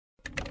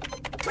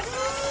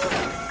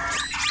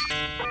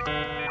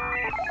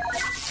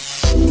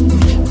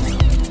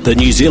the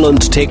New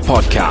Zealand Tech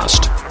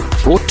Podcast,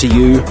 brought to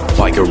you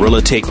by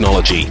Gorilla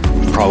Technology,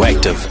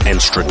 proactive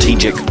and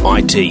strategic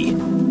IT.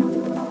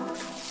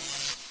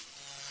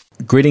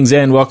 Greetings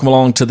and welcome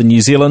along to the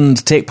New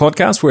Zealand Tech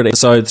Podcast. We're at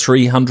episode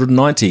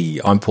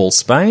 390. I'm Paul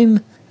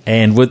Spain,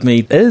 and with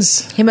me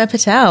is Hema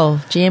Patel,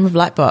 GM of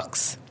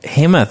Lightbox.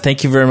 Hema,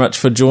 thank you very much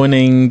for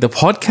joining the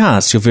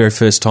podcast, your very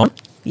first time.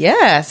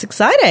 Yeah, it's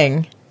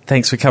exciting.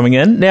 Thanks for coming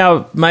in.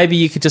 Now, maybe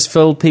you could just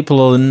fill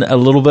people in a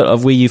little bit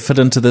of where you fit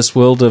into this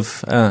world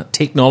of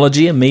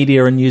technology and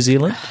media in New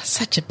Zealand.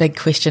 Such a big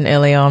question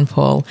early on,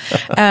 Paul.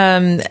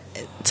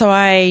 So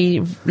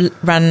I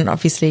run,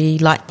 obviously,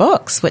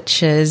 Lightbox,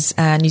 which is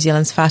New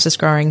Zealand's fastest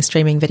growing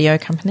streaming video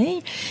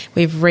company.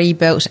 We've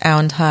rebuilt our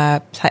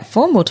entire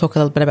platform. We'll talk a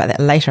little bit about that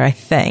later, I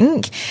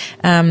think.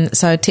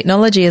 So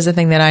technology is a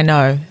thing that I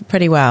know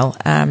pretty well,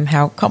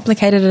 how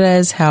complicated it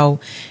is, how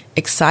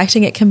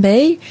exciting it can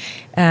be.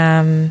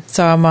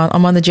 So I'm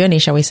on the journey,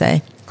 shall we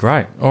say.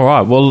 Great. All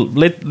right. Well,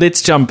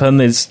 let's jump in.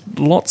 There's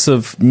lots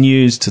of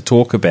news to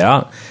talk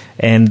about,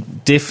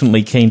 and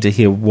definitely keen to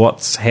hear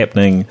what's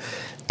happening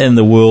in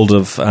the world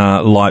of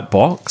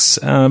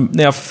Lightbox.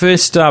 Now,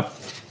 first up,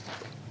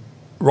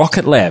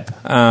 Rocket Lab.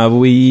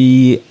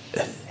 We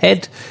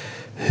had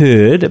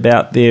heard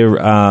about their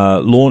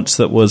launch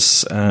that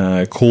was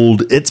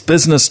called It's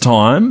Business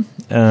Time,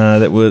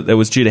 that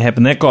was due to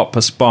happen. That got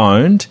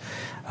postponed.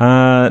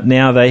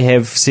 Now they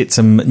have set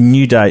some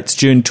new dates.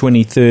 June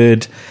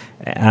 23rd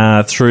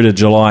through to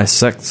July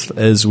 6th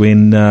is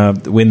when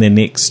their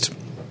next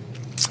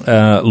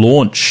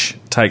launch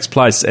takes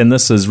place, and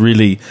this is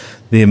really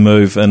their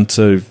move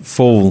into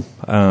full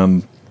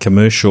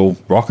commercial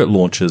rocket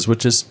launches,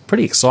 which is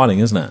pretty exciting,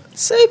 isn't it?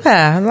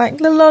 Super. Like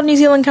little old New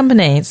Zealand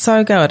company. It's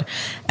so good.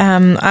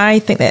 I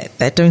think that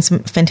they're doing some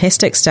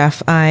fantastic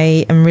stuff.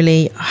 I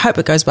hope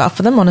it goes well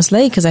for them,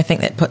 honestly, because I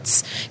think that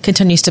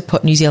continues to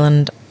put New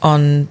Zealand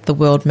on the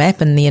world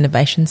map in the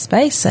innovation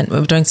space, and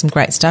we're doing some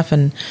great stuff,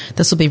 and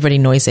this will be really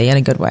noisy in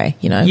a good way,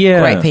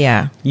 great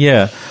PR.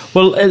 Yeah.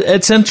 Well,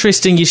 it's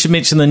interesting you should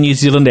mention the New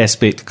Zealand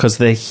aspect, because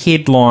the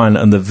headline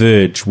in The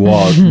Verge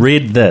was,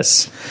 read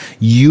this,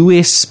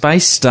 US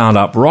space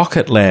startup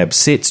Rocket Lab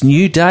sets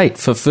new date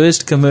for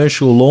first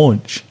commercial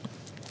launch.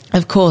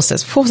 Of course,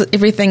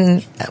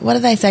 everything, what do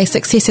they say?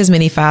 Success has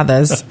many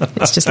fathers.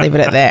 Let's just leave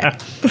it at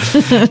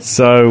that.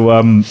 So,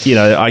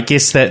 I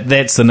guess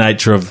that's the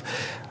nature of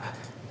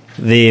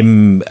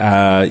them,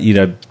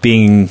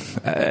 being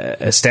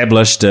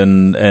established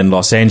in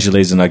Los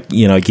Angeles, and I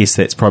guess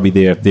that's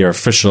probably their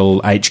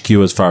official HQ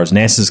as far as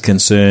NASA's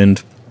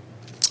concerned.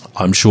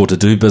 I'm sure to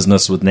do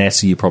business with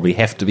NASA, you probably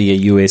have to be a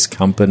US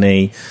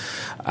company,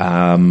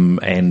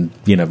 and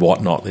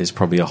whatnot. There's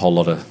probably a whole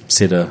lot of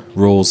set of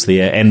rules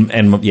there,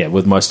 and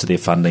with most of their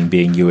funding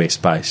being US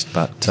based.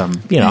 But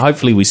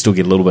hopefully we still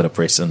get a little bit of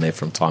press in there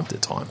from time to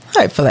time.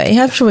 Hopefully,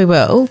 I'm sure we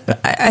will.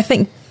 I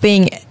think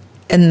being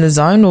in the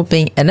zone or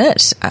being in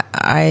it,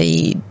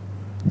 I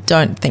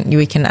don't think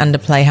we can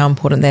underplay how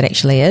important that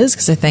actually is,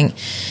 because I think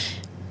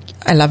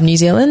I love New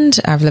Zealand.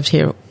 I've lived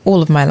here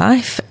all of my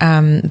life,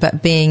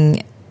 but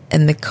being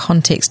in the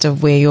context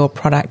of where your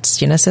product's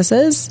genesis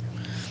is,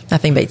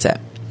 nothing beats it.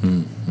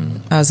 Mm-hmm.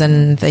 I was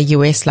in the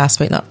US last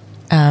week,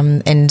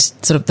 and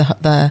sort of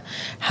the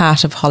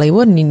heart of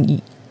Hollywood,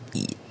 and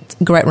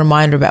great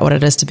reminder about what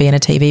it is to be in a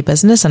TV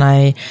business, and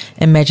I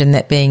imagine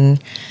that being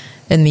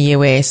in the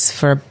US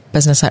for a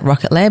business like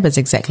Rocket Lab is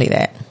exactly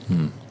that.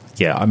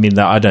 Yeah, I mean,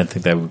 I don't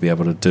think they would be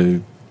able to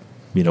do,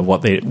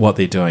 what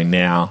they're doing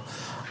now,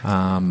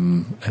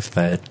 if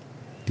they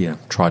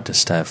tried to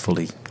stay a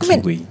fully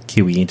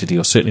Kiwi entity,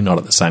 or certainly not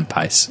at the same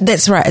pace.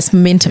 That's right. It's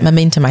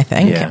momentum. I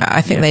think. Yeah,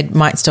 I think they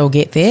might still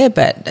get there,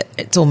 but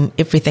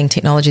everything.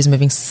 Technology is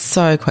moving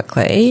so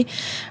quickly.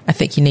 I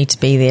think you need to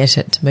be there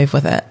to move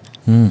with it.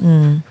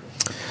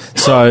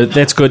 So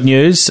that's good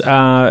news.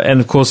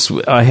 And of course,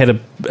 I had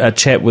a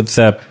chat with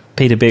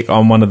Peter Beck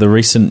on one of the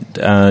recent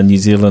New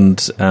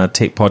Zealand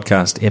Tech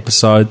Podcast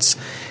episodes.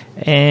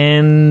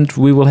 And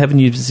we will have a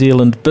New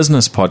Zealand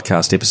Business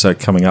Podcast episode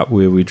coming up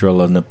where we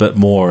drill in a bit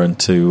more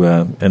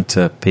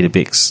into Peter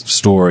Beck's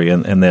story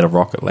and that of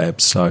Rocket Lab.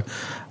 So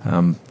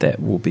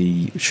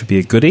that should be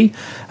a goodie.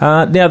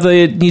 Now,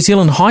 the New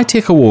Zealand High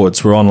Tech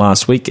Awards were on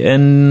last week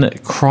in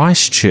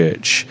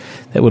Christchurch.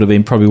 That would have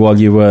been probably while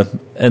you were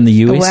in the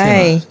US.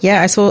 Away.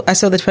 Yeah, I saw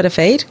the Twitter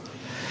feed.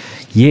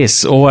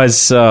 Yes,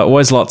 always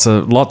lots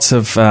of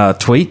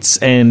tweets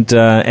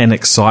and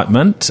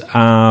excitement.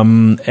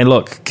 And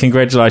look,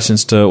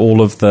 congratulations to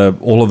all of the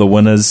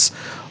winners.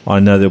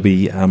 I know there'll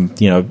be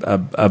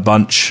a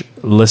bunch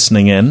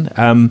listening in.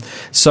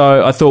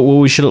 So I thought, well,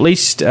 we should at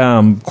least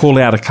call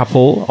out a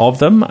couple of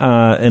them.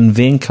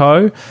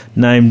 Invenco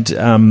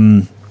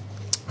named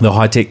the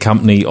high tech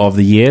company of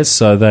the year,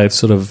 so they've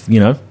sort of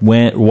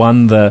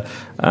won the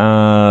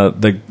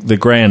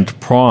grand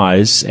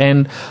prize.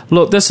 And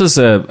look, this is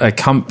a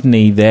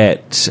company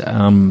that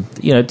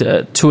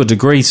to a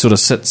degree sort of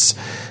sits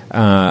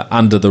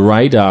under the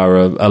radar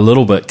a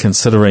little bit,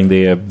 considering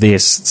their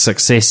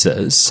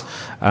successes.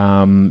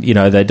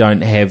 They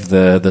don't have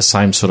the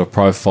same sort of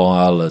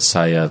profile as,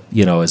 say, a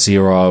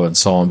Xero and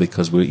so on,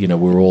 because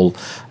we're all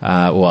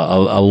a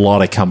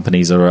lot of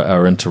companies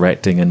are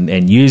interacting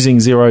and using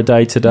Xero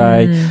day to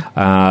day.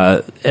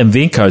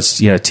 Invenco's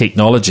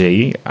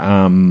technology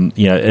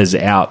is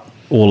out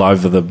all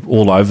over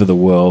the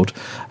world,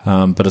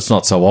 but it's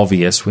not so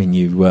obvious when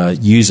you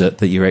use it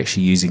that you're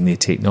actually using their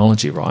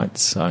technology, right?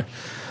 So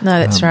no,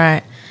 that's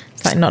right.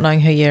 It's like not knowing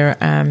who you're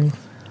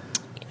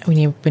when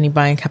you're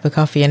buying a cup of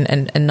coffee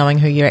and knowing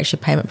who your actual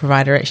payment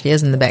provider actually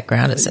is in the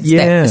background. It's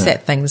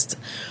that thing's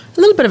a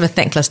little bit of a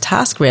thankless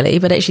task, really,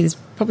 but actually there's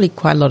probably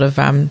quite a lot of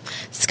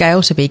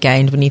scale to be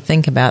gained when you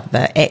think about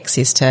the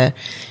access to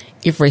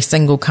every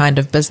single kind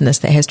of business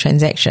that has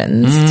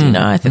transactions.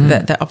 I think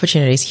that the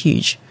opportunity is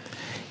huge.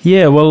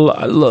 Yeah, well,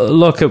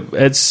 look,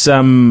 it's they're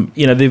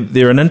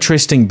an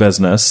interesting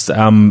business.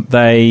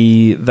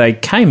 They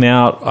came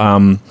out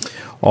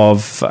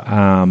of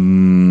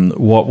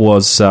what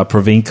was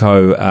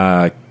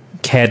Provenco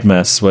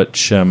Cadmus,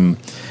 which they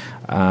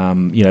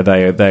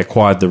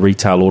acquired the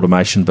retail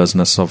automation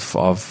business of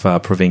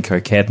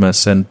Provenco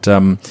Cadmus, and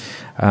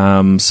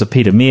Sir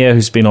Peter Mayer,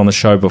 who's been on the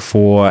show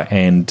before,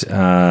 and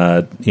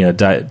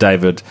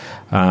David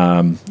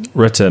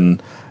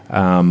Ritten,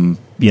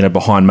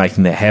 behind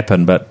making that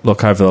happen. But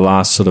look, over the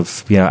last sort of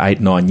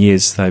 8-9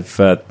 years,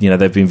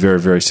 they've been very,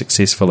 very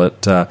successful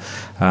at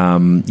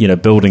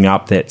building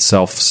up that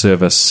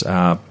self-service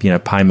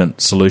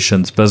payment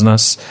solutions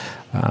business.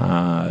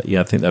 I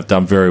think they've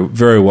done very,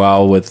 very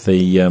well with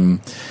the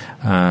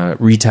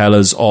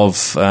retailers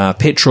of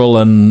petrol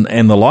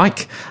and the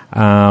like,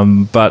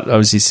 but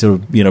obviously sort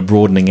of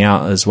broadening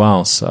out as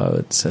well.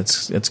 So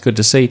it's good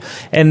to see.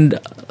 And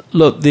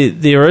look,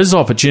 there is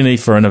opportunity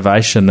for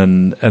innovation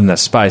in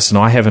this space, and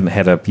I haven't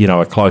had a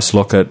close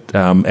look at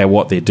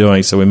what they're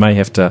doing. So we may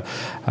have to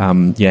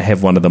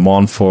have one of them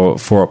on for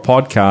a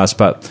podcast.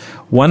 But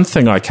one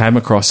thing I came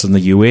across in the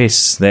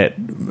US that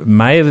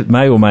may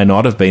or may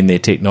not have been their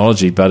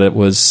technology, but it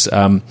was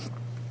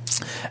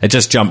it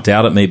just jumped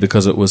out at me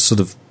because it was sort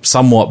of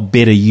somewhat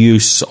better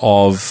use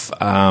of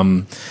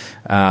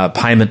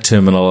payment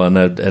terminal in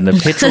a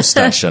petrol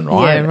station,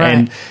 right? Yeah, right.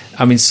 And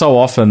I mean, so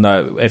often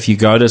though, if you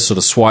go to sort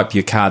of swipe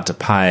your card to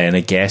pay in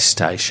a gas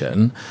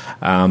station,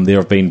 there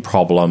have been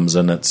problems,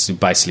 and it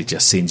basically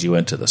just sends you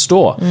into the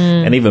store.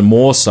 And even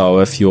more so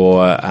if you're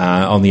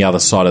on the other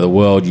side of the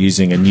world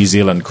using a New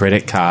Zealand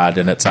credit card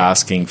and it's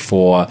asking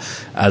for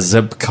a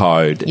zip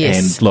code.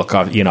 Yes. And look,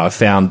 I've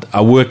found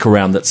a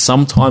workaround that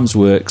sometimes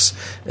works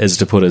is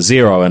to put a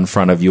 0 in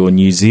front of your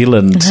New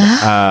Zealand,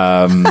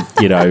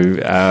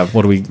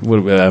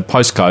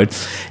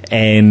 postcode,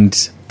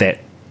 and that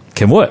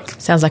can work.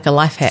 Sounds like a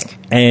life hack.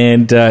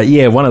 And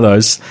one of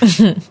those.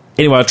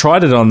 Anyway, I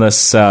tried it on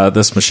this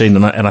machine,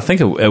 and I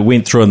think it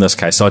went through in this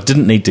case, so I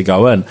didn't need to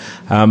go in.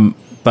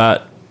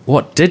 But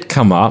what did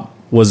come up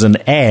was an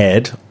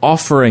ad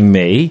offering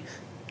me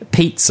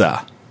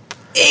pizza.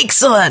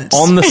 Excellent.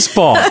 On the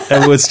spot.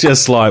 It was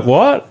just like,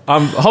 what?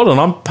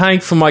 I'm paying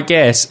for my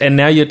gas, and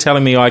now you're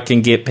telling me I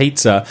can get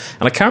pizza.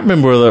 And I can't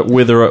remember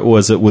whether it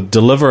would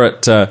deliver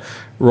it to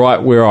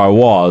right where I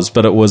was,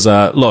 but it was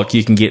look,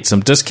 you can get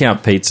some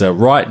discount pizza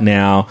right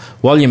now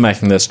while you're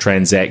making this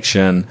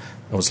transaction.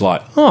 I was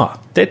like,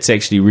 that's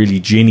actually really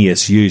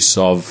genius use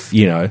of,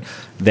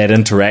 that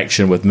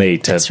interaction with me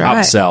to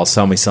upsell,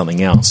 sell me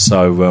something else.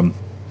 So,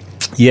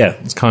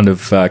 it's kind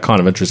of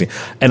interesting.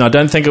 And I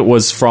don't think it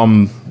was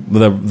from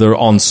the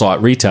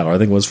on-site retailer. I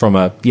think it was from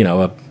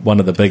one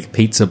of the big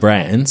pizza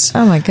brands.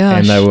 Oh my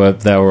gosh! And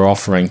they were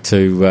offering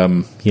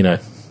to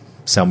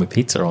sell me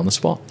pizza on the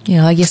spot.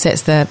 Yeah, I guess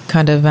that's the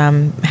kind of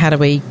how do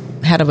we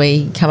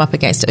come up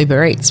against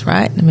Uber Eats,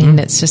 right? I mean,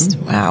 it's just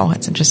wow,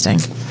 it's interesting.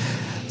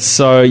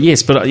 So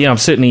yes, but I'm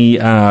certainly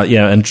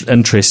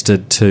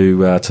interested to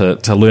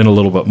learn a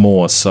little bit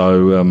more.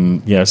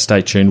 So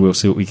stay tuned. We'll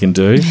see what we can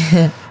do.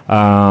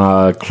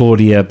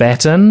 Claudia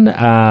Batten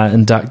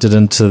inducted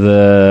into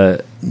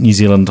the New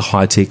Zealand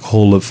High Tech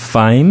Hall of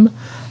Fame.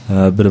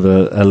 A bit of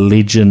a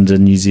legend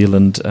in New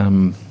Zealand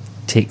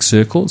tech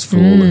circles for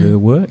all of her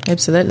work.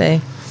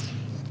 Absolutely.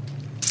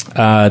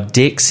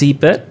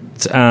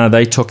 Dexibit,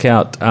 they took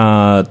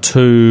out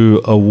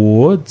 2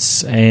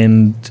 awards,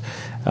 and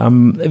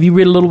have you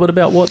read a little bit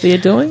about what they're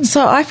doing?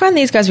 So I find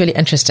these guys really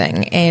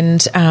interesting,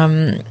 and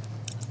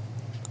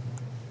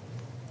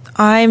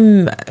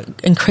I'm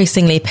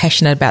increasingly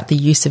passionate about the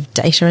use of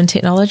data and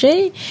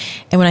technology.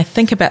 And when I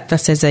think about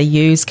this as a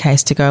use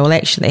case to go, well,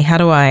 actually, how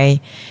do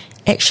I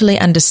actually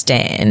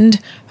understand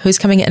who's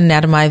coming in and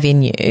out of my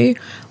venue,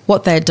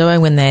 what they're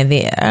doing when they're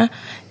there,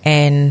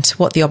 and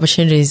what the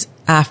opportunities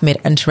are for me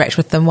to interact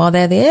with them while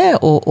they're there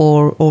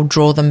or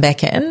draw them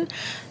back in.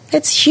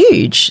 It's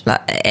huge.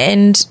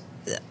 And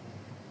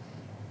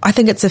I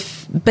think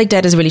big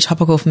data is really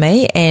topical for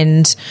me,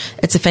 and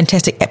it's a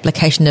fantastic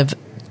application of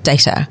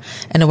data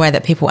in a way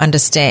that people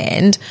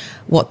understand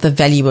what the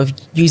value of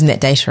using that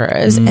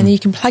data is, and then you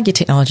can plug your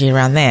technology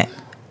around that.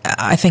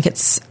 I think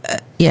it's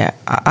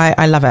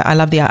I love it. I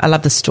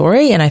love the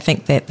story, and I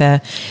think that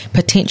the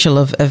potential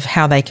of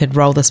how they could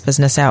roll this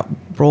business out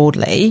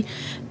broadly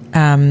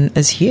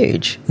is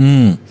huge.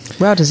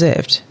 Well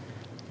deserved.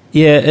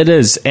 Yeah, it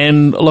is.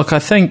 And look, I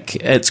think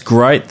it's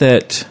great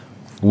that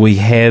we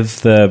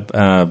have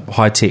the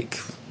high tech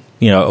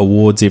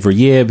awards every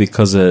year,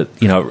 because it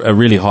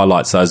really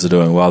highlights those that are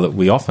doing well that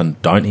we often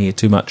don't hear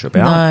too much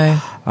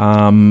about.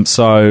 No.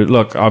 So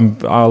look,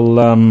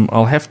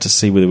 I'll have to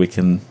see whether we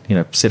can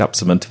set up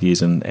some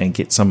interviews and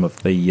get some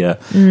of the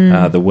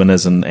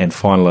winners and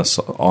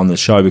finalists on the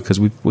show, because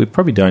we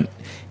probably don't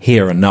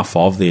hear enough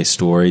of their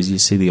stories. You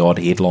see the odd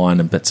headline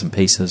and bits and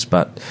pieces,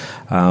 but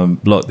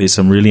look, there's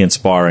some really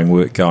inspiring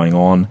work going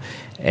on.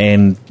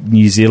 And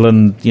New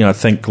Zealand, I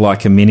think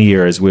like in many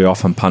areas, we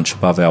often punch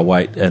above our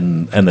weight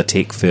in the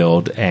tech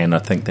field, and I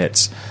think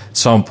that's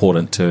so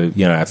important to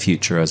our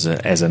future as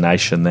a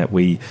nation, that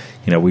we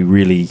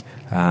really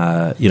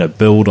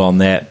build on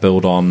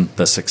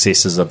the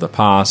successes of the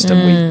past,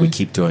 and we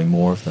keep doing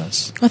more of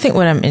this. I think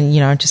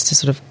just to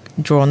sort of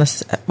draw on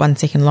this 1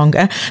 second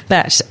longer,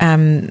 but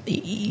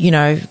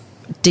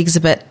digs a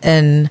bit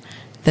in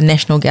the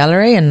National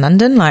Gallery in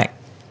London, like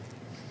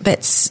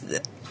that's.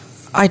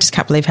 I just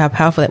can't believe how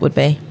powerful that would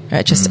be.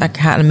 I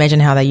can't imagine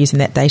how they're using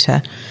that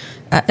data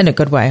in a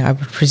good way, I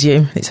would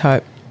presume. Let's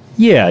hope.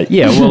 Yeah.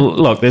 Well,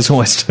 look, there's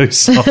always two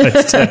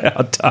sides to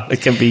how data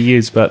can be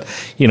used, but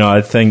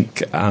I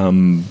think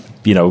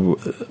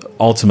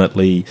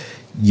ultimately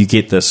you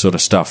get this sort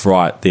of stuff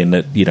right, then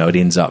it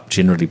ends up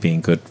generally being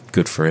good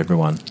for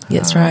everyone.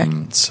 That's right.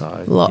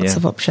 So lots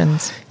of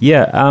options.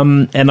 Yeah,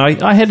 and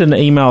I had an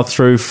email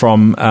through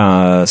from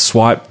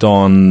Swiped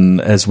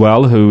On as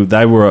well, who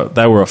they were a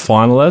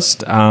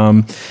finalist.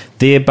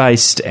 They're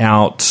based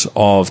out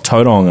of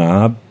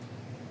Tauranga,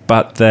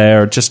 but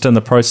they're just in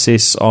the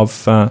process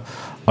of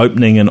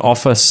opening an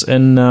office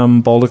in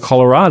Boulder,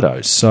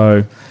 Colorado.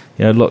 So.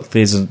 Look,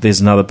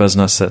 there's another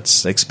business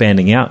that's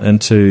expanding out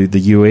into the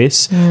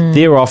US.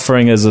 They're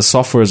offering as a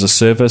software as a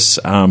service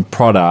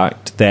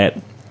product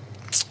that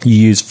you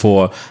use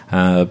for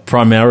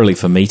primarily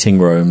for meeting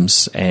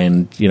rooms,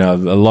 and a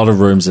lot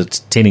of rooms are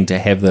tending to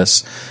have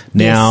this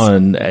now,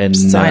 and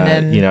sign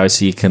in.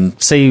 So you can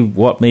see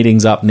what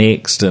meeting's up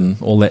next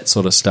and all that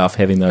sort of stuff,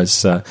 having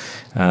those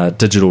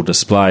digital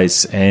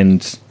displays.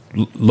 And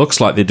looks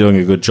like they're doing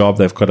a good job.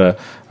 They've got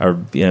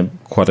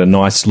quite a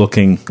nice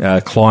looking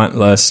client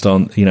list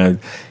on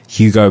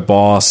Hugo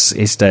Boss,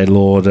 Estee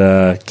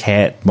Lauder,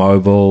 Cat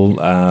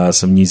Mobile,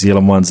 some New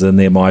Zealand ones in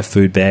there, My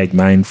Food Bag,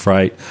 Main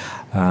Freight,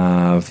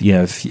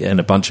 and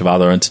a bunch of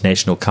other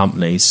international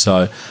companies.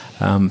 So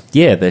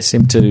they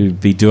seem to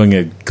be doing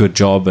a good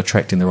job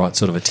attracting the right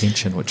sort of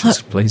attention, which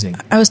is pleasing.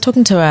 I was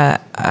talking to a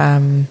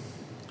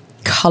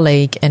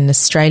colleague in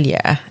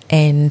Australia,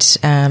 and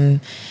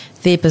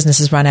their business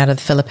is run out of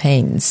the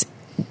Philippines,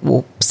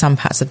 or some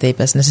parts of their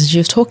business. She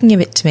was talking a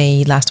bit to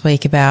me last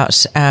week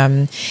about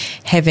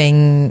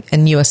having a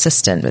new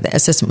assistant, but that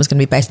assistant was going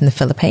to be based in the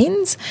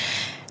Philippines.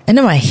 And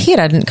in my head,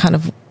 I didn't kind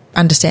of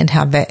understand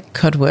how that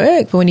could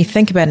work. But when you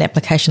think about an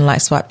application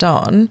like Swiped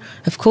On,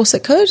 of course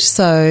it could.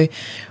 So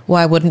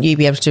why wouldn't you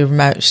be able to do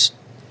remote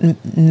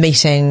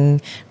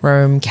meeting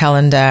room,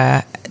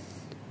 calendar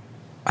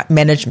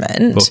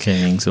management,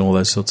 bookings, and all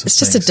those sorts of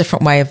things? It's just a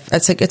different way of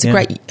it's a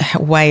great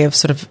way of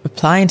sort of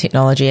applying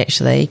technology,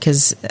 actually,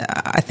 because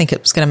I think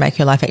it's going to make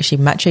your life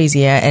actually much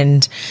easier.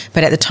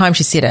 But at the time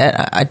she said it,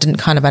 I didn't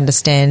kind of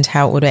understand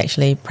how it would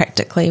actually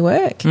practically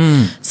work.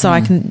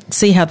 I can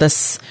see how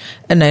this,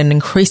 in an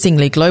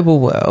increasingly global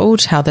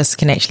world, how this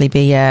can actually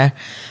be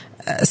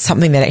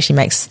something that actually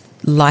makes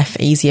life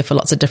easier for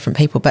lots of different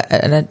people, but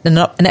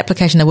an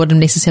application I wouldn't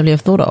necessarily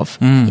have thought of.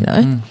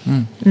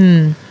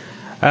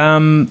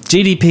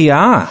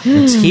 GDPR,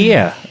 it's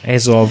here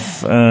as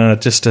of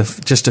just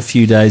a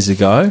few days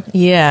ago.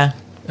 Yeah.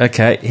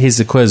 Okay, here's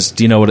the quiz.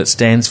 Do you know what it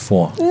stands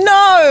for?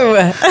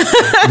 No!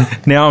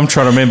 Now I'm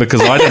trying to remember,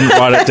 because I didn't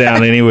write it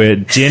down anywhere.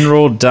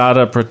 General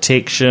Data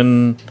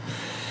Protection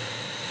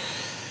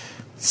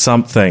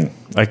something.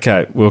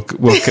 Okay, we'll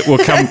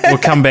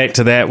come back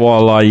to that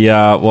while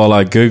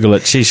I Google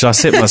it. Sheesh, I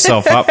set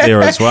myself up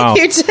there as well.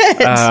 You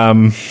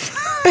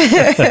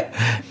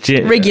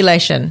did.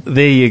 Regulation.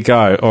 There you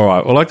go. All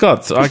right. Well, I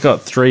got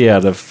 3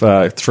 out of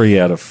 4.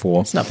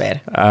 It's not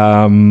bad.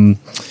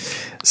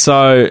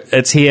 So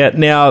it's here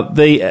now.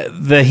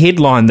 The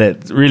headline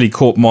that really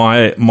caught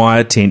my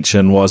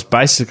attention was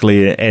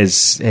basically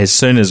as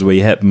soon as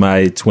we hit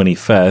May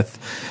 25th,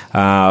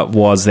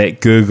 was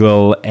that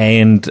Google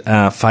and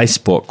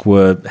Facebook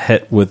were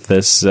hit with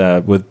this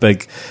with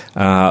big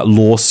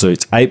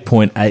lawsuits,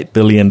 $8.8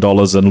 billion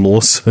in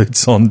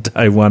lawsuits on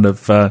day one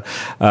of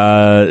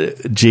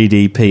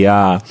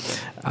GDPR.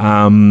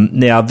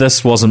 Now,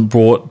 this wasn't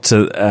brought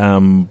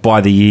to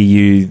by the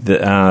EU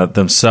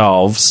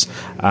themselves,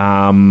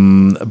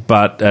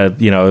 but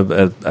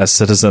a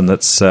citizen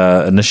that's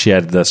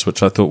initiated this,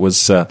 which I thought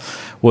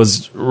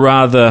was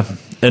rather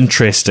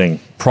interesting.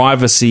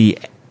 Privacy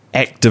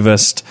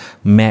activist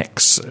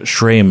Max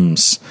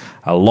Schrems,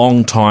 a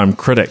long-time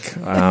critic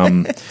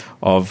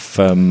of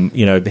how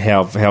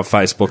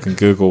Facebook and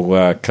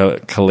Google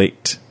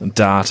collect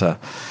data.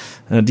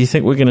 Do you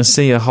think we're going to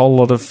see a whole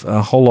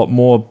lot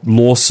more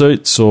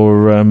lawsuits,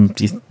 or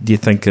do you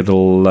think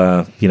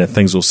it'll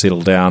things will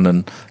settle down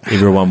and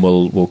everyone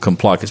will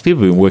comply? Because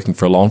people have been working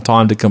for a long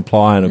time to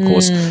comply, and of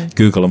course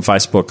Google and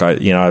Facebook,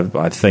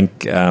 I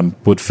think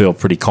would feel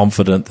pretty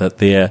confident that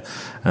they're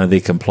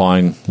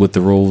complying with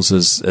the rules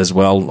as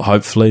well.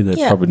 Hopefully,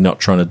 they're probably not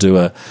trying to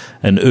do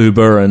an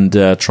Uber and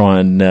try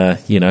and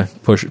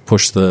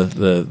push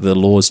the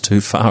laws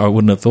too far. I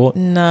wouldn't have thought.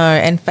 No,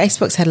 and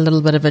Facebook's had a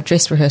little bit of a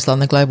dress rehearsal on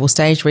the global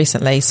stage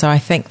recently, so I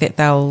think that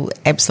they'll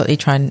absolutely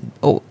try and,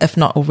 or if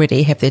not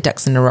already, have their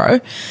ducks in a row.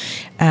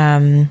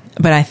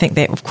 But I think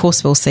that, of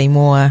course, we'll see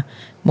more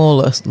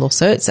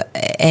lawsuits,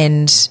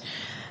 and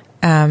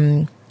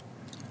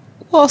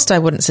whilst I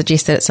wouldn't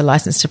suggest that it's a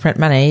license to print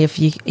money, if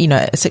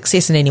a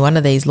success in any one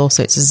of these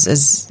lawsuits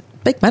is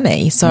big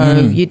money, so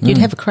you'd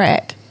have a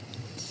crack,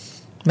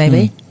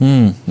 maybe.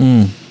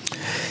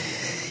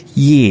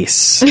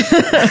 Yes.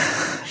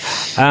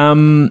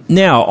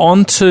 Now,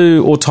 on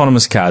to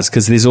autonomous cars,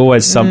 because there's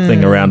always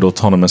something around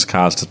autonomous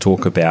cars to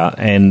talk about.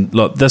 And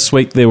look, this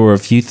week there were a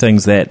few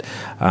things that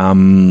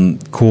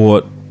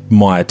caught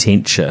my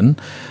attention.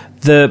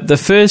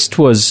 The first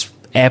was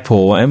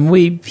Apple, and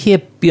we've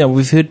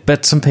heard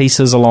bits and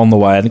pieces along the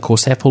way, and of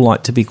course Apple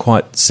like to be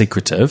quite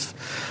secretive,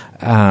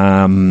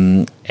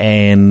 and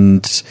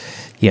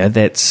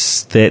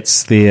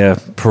that's their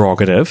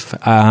prerogative.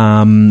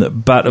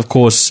 But of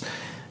course,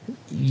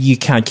 you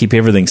can't keep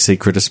everything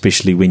secret,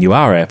 especially when you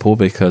are Apple,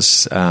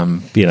 because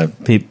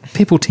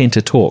people tend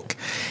to talk.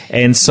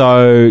 And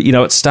so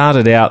it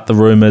started out the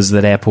rumours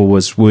that Apple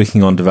was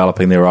working on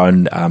developing their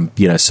own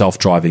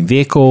self-driving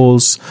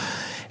vehicles,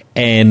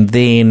 and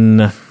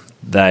then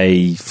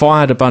they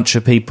fired a bunch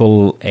of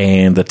people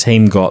and the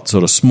team got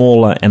sort of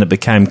smaller, and it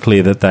became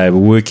clear that they were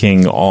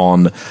working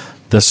on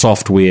the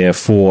software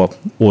for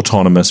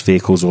autonomous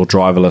vehicles or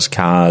driverless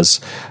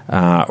cars,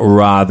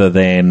 rather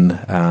than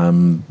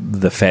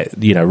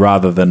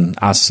rather than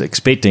us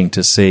expecting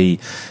to see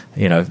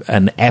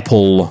an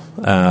Apple,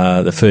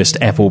 the first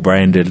Apple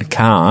branded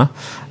car,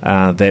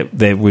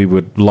 that we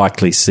would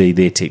likely see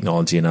their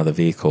technology in other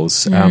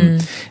vehicles.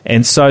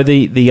 And so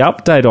the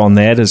update on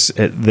that is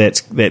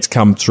that's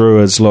come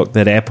through is, look,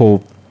 that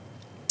Apple,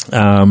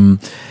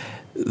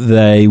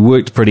 they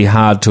worked pretty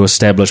hard to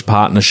establish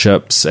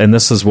partnerships, and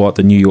this is what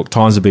the New York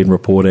Times have been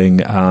reporting,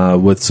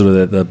 with sort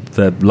of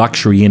the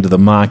luxury end of the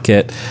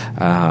market,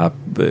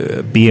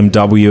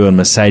 BMW and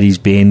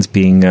Mercedes-Benz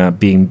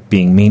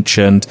being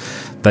mentioned.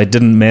 They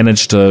didn't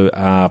manage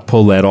to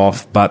pull that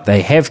off, but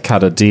they have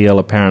cut a deal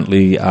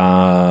apparently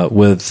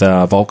with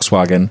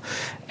Volkswagen.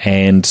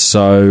 And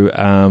so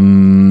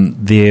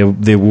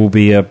there will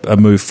be a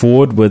move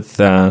forward with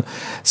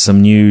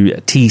some new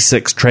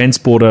T6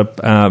 transporter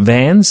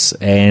vans,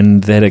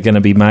 and that are going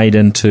to be made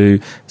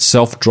into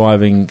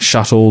self-driving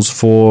shuttles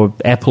for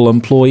Apple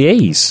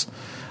employees.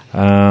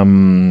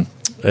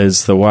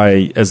 Is the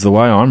way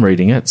I'm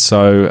reading it.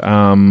 So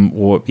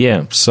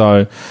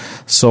so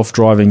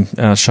self-driving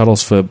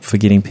shuttles for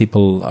getting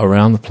people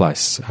around the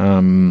place.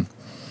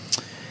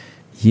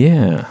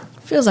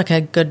 Feels like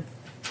a good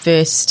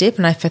first step,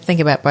 and if I think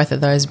about both of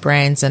those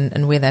brands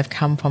and where they've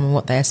come from and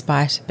what they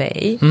aspire to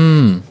be,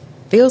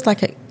 feels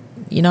like a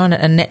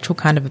natural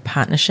kind of a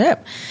partnership.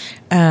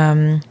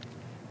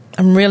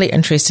 I'm really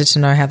interested to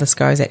know how this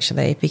goes,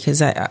 actually, because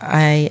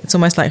it's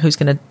almost like who's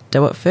going to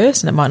do it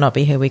first, and it might not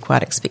be who we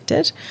quite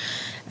expected.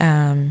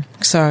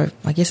 So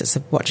I guess it's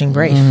a watching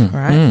brief,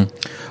 right?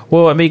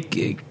 Well, I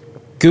mean,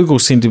 Google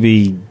seem to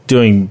be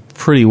doing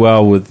pretty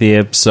well with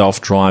their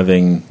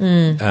self-driving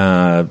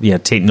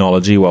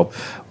technology. Well,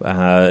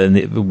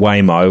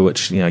 Waymo,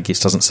 which I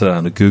guess doesn't sit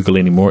under Google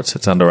anymore; it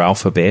sits under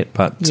Alphabet.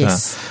 But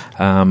yes.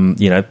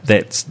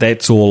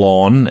 That's all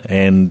on,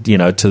 and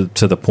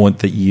to the point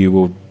that you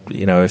will.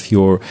 If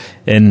you're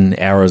in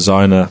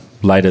Arizona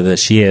later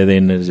this year,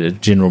 then as a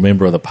general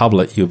member of the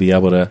public, you'll be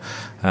able to,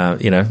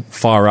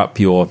 fire up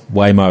your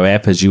Waymo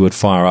app as you would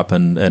fire up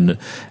an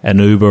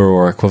Uber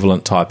or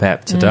equivalent type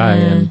app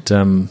today,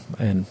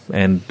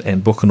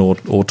 and book an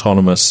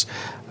autonomous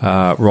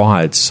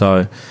ride.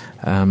 So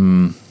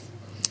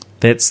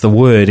that's the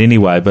word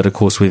anyway. But of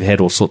course, we've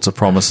had all sorts of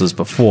promises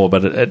before.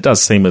 But it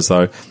does seem as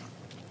though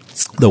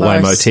the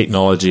Waymo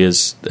technology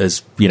is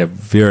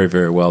very,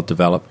 very well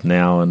developed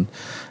now, and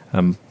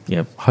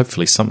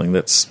hopefully something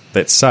that's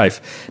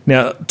safe.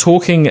 Now,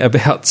 talking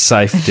about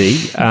safety,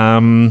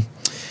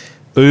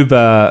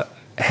 Uber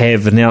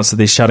have announced that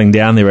they're shutting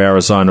down their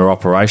Arizona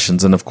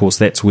operations, and of course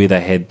that's where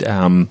they had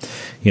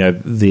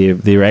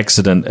their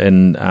accident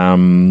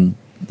in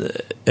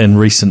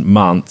recent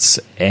months,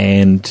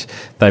 and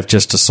they've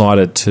just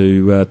decided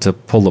to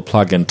pull the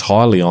plug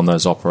entirely on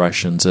those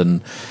operations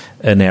in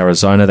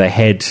Arizona. They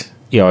had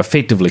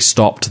effectively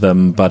stopped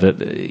them, but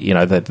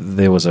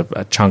there was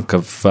a chunk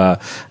of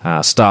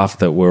staff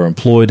that were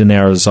employed in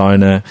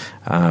Arizona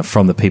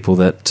from the people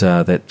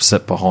that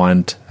sit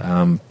behind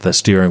the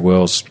steering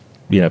wheels,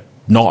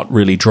 not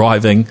really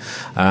driving,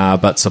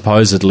 but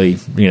supposedly,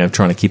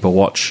 trying to keep a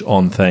watch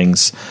on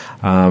things,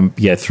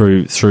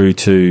 through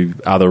to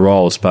other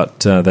roles. But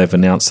they've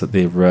announced that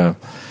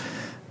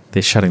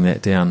they're shutting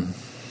that down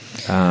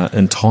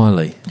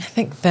entirely. I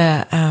think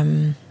that,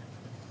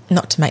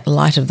 not to make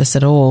light of this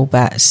at all,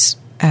 but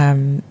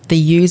the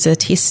user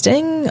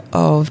testing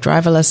of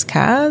driverless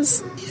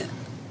cars,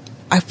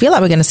 I feel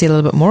like we're going to see a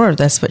little bit more of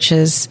this, which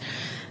is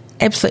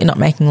absolutely not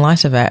making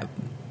light of it.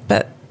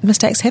 But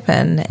mistakes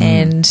happen,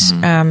 and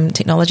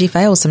technology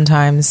fails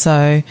sometimes.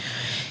 So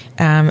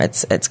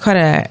it's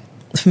quite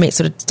for me, it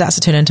sort of starts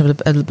to turn into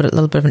a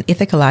little bit of an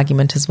ethical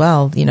argument as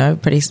well.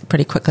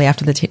 Pretty quickly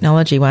after the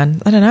technology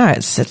one. I don't know.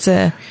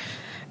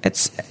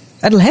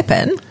 It'll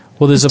happen.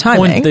 Well, there's a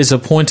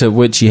point at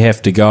which you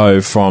have to go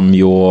from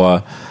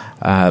your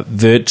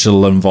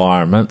virtual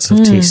environments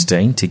of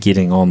testing to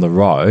getting on the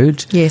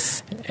road.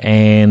 Yes,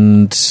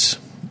 and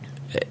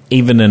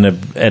even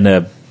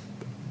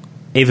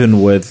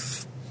even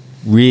with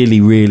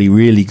really, really,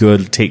 really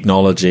good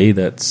technology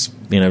that's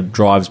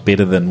drives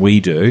better than we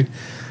do,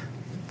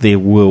 there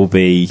will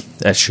be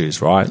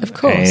issues, right? Of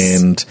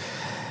course. And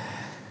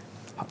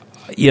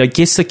I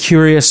guess the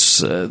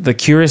curious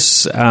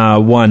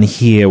one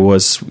here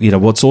was,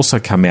 what's also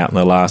come out in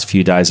the last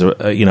few days,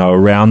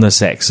 around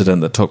this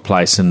accident that took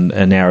place in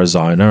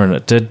Arizona, and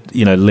it did,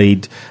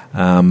 lead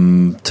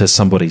to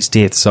somebody's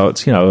death. So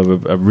it's,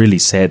 a really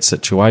sad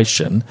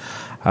situation.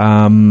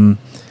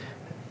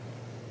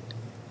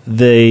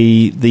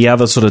 The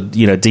other sort of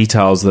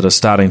details that are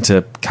starting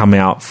to come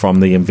out from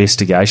the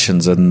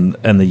investigations in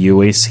the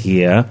US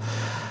here,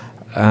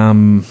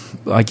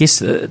 I guess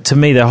to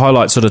me they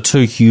highlight sort of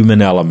two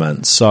human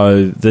elements.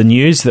 So the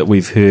news that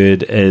we've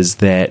heard is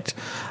that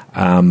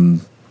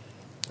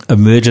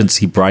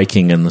emergency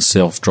braking in the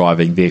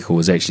self-driving vehicle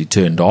was actually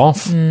turned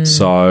off.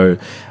 So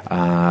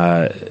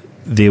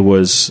there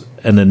was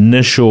an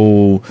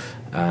initial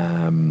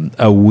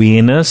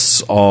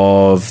awareness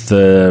of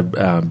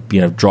the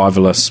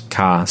driverless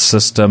car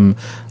system,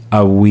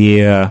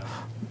 aware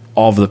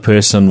of the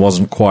person,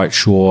 wasn't quite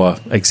sure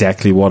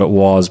exactly what it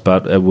was,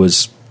 but it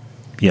was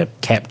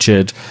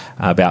captured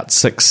about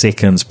 6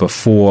 seconds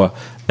before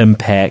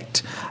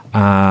impact,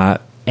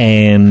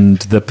 and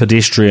the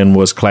pedestrian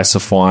was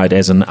classified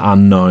as an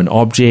unknown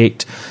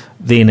object,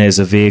 then as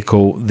a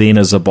vehicle, then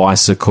as a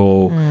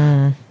bicycle.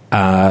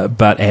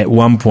 But at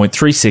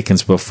 1.3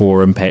 seconds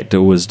before impact, it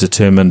was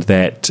determined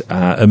that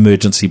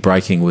emergency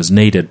braking was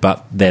needed,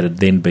 but that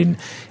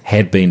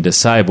had been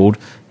disabled.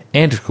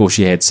 And of course,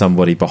 you had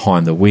somebody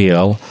behind the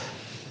wheel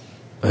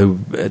who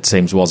it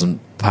seems wasn't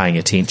paying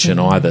attention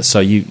either. So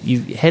you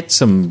had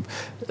some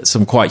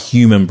quite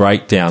human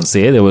breakdowns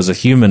there. There was a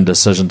human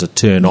decision to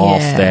turn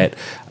off that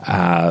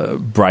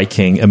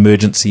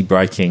emergency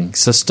braking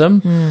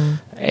system.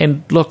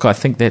 And look, I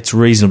think that's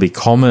reasonably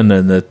common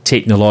in the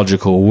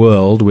technological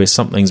world where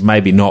something's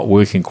maybe not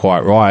working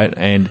quite right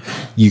and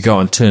you go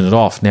and turn it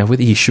off. Now,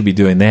 whether you should be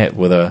doing that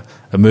with a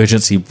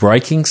emergency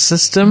braking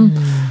system,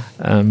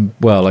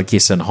 well, I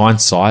guess in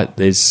hindsight,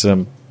 there's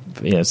some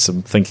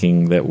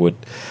thinking that would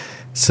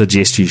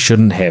suggest you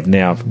shouldn't have.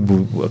 Now,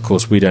 of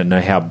course, we don't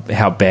know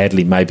how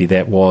badly maybe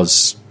that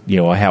was,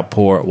 or how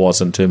poor it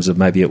was in terms of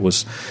maybe it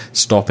was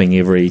stopping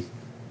every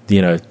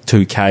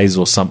 2Ks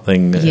or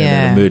something in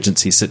an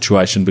emergency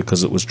situation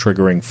because it was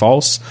triggering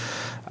false.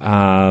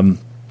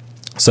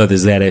 So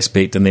there's that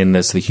aspect, and then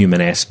there's the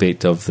human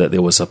aspect of that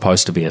there was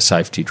supposed to be a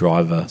safety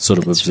driver sort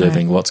of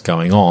observing what's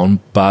going on.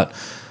 But,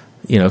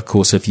 of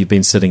course, if you've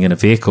been sitting in a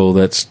vehicle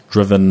that's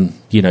driven,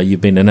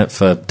 you've been in it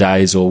for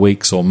days or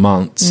weeks or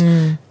months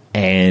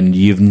and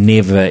you've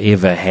never,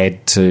 ever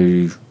had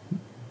to,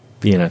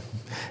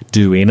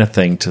 do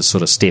anything to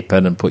sort of step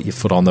in and put your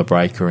foot on the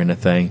brake or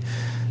anything,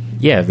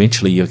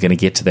 eventually you're going to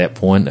get to that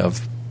point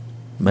of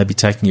maybe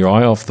taking your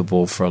eye off the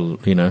ball for a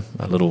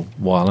little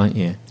while, aren't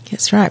you?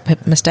 That's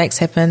right. Mistakes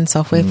happen,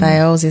 software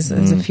fails. There's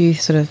a few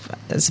it's a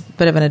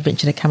bit of an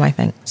adventure to come, I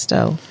think,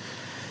 still.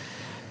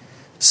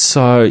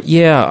 So,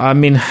 I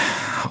mean,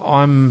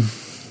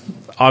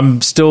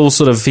 I'm still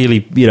sort of fairly,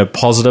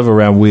 positive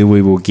around where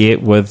we will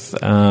get with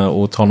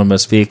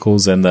autonomous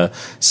vehicles and the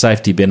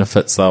safety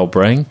benefits they'll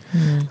bring.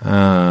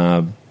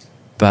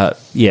 But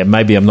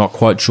maybe I'm not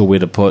quite sure where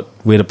to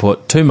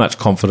put too much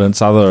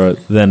confidence other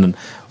than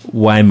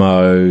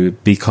Waymo,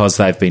 because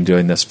they've been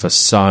doing this for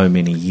so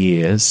many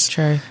years.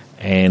 True.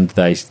 And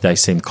they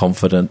seem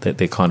confident that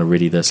they're kind of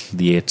ready this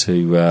year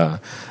to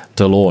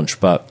launch.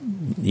 But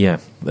it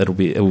will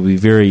be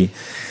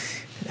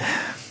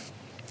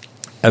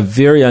a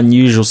very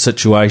unusual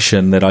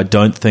situation that I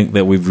don't think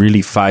that we've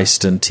really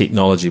faced in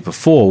technology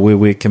before, where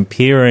we're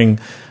comparing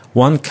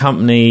one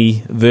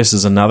company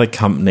versus another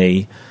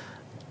company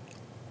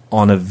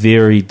on a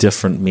very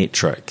different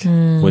metric,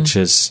 which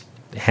is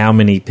how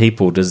many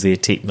people does their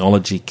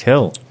technology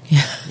kill?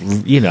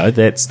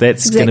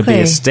 that's going to be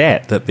a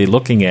stat that they're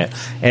looking at.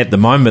 At the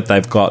moment,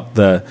 they've got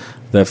the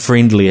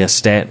friendlier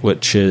stat,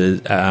 which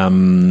is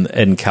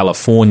in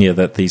California,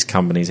 that these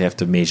companies have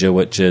to measure,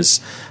 which is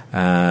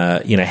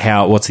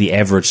what's the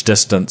average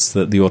distance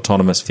that the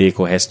autonomous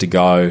vehicle has to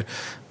go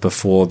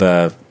before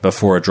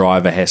a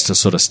driver has to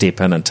sort of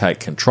step in and take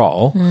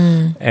control.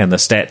 And the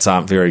stats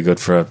aren't very good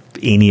for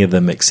any of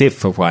them except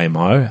for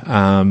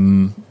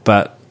Waymo.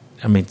 But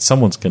I mean,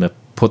 someone's going to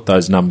put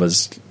those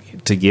numbers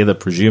together,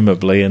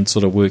 presumably, and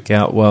sort of work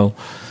out, well,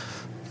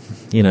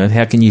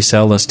 how can you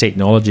sell this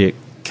technology? It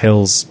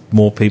kills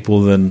more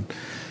people than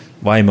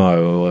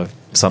Waymo or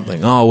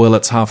something. Oh, well,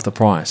 it's half the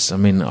price. I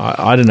mean,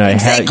 I don't know.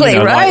 Exactly,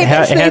 how, right?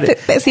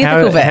 That's the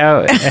ethical bit.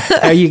 How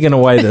are you going to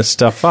weigh this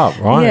stuff up,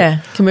 right?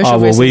 Yeah, commercial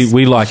versus...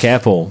 we like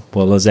Apple.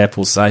 Well, is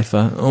Apple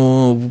safer?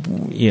 Oh,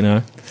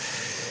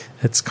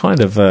 it's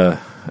kind of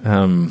a,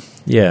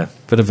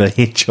 bit of a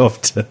head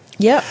job to...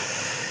 Yep,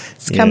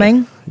 it's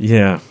coming.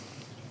 Yeah.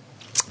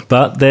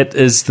 But that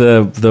is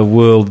the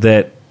world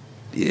that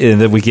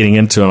we're getting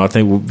into, and I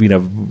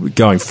think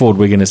going forward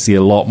we're going to see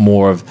a lot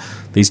more of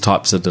these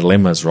types of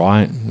dilemmas,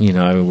 right?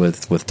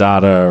 With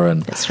data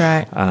and that's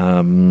right,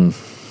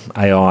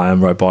 AI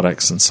and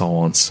robotics and so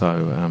on.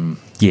 So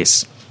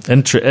yes,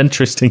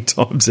 interesting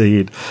times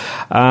ahead.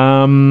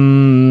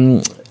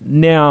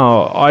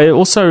 Now, I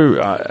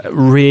also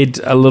read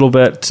a little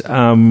bit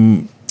around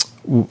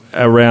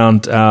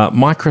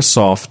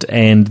Microsoft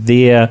and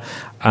their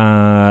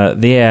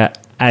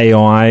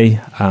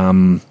AI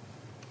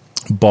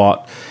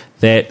bot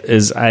that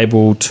is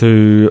able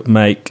to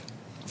make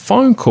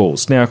phone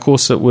calls. Now, of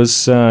course, it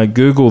was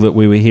Google that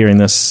we were hearing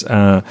this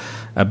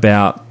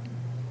about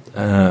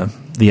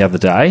the other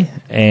day,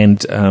 and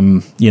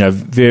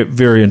very,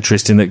 very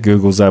interesting that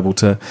Google's able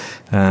to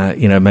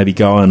maybe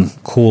go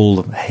and call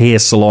a hair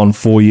salon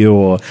for you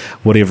or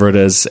whatever it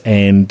is,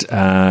 and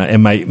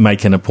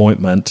make an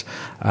appointment.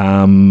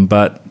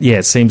 But yeah,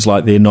 it seems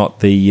like they're not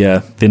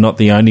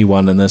the only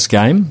one in this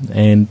game,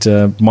 and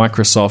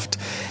Microsoft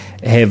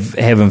have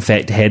in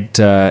fact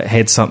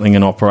had something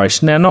in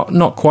operation now,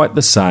 not quite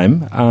the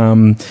same,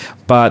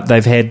 but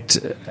they've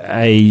had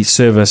a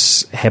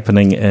service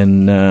happening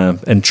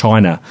in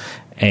China,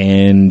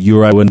 and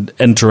you're able to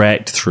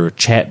interact through a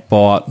chat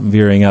bot,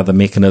 varying other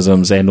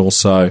mechanisms, and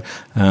also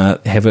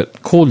have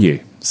it call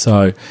you.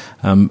 So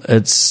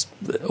it's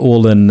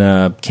all in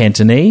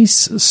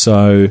Cantonese,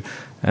 so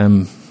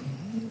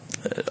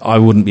I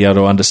wouldn't be able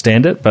to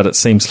understand it, but it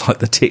seems like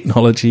the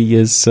technology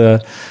is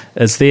there.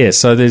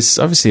 So there's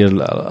obviously a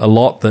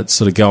lot that's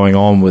sort of going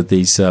on with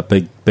these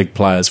big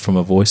players from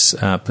a voice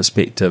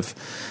perspective.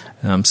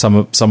 Some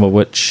of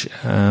which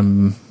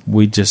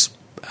we just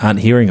aren't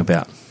hearing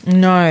about.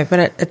 No,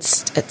 but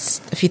it's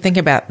if you think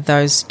about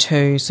those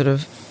two sort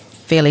of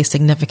fairly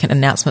significant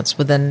announcements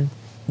within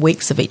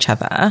weeks of each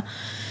other,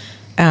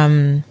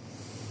 for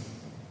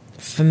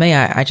me,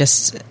 I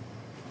just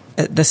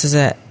this is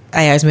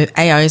AI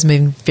is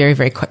moving very,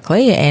 very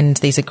quickly, and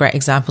these are great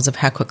examples of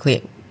how quickly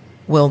it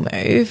will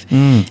move.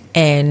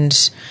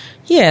 And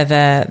yeah,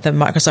 the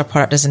Microsoft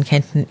product is in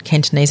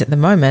Cantonese at the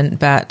moment,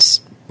 but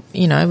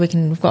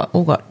we've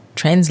all got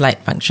translate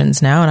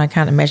functions now, and I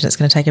can't imagine it's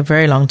going to take a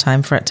very long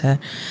time for it to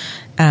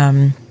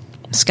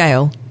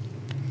scale.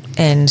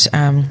 And it's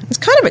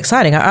kind of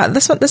exciting.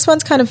 This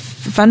one's kind of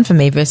fun for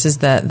me versus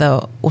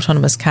the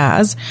autonomous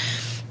cars.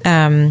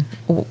 One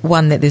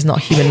that there's not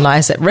human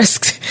lives at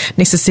risk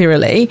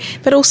necessarily,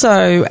 but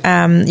also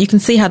you can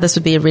see how this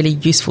would be a really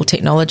useful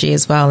technology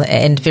as well,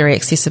 and very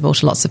accessible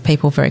to lots of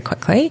people very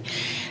quickly.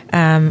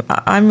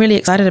 I'm really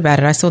excited about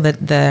it. I saw that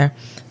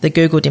the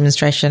Google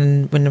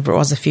demonstration whenever it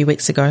was a few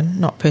weeks ago,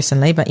 not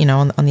personally, but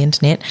on the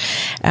internet,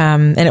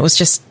 and it was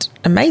just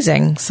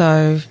amazing.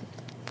 So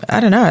I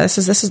don't know.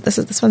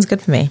 This one's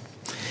good for me.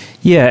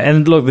 Yeah,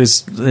 and look,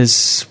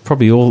 there's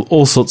probably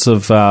all sorts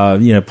of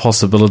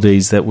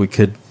possibilities that we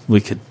could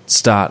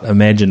start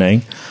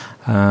imagining,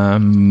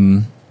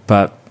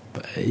 but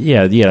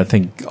I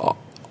think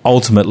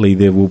ultimately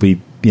there will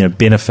be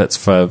benefits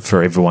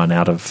for everyone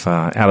out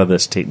of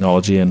this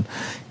technology, and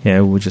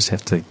we'll just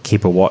have to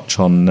keep a watch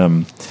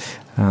on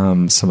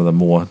some of the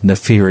more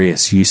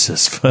nefarious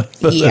uses for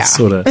this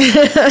sort of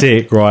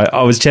tech. Right,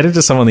 I was chatting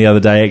to someone the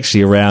other day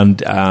actually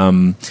around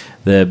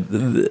the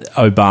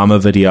Obama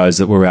videos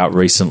that were out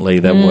recently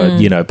that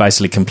were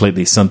basically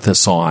completely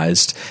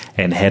synthesized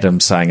and had him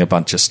saying a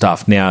bunch of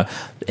stuff. Now,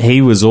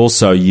 he was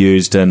also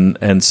used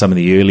in some of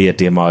the earlier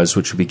demos,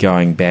 which would be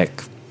going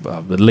back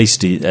at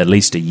least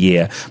a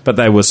year, but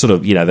they were sort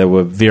of they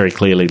were very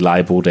clearly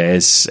labelled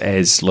as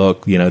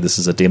look, this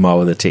is a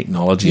demo of the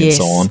technology and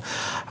so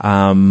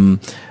on.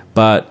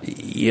 But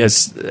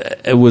yes,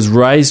 it was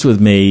raised with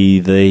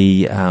me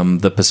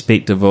the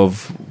perspective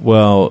of,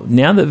 well,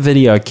 now that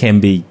video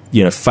can be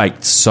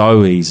faked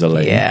so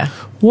easily,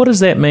 what does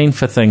that mean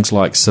for things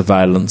like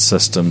surveillance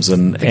systems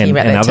and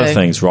other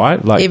things,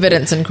 right? Like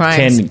evidence and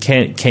crimes.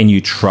 Can you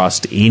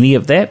trust any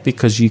of that,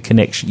 because you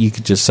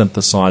could just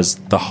synthesize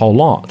the whole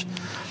lot?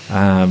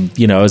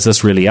 Is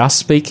this really us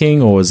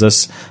speaking, or is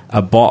this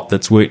a bot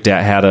that's worked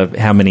out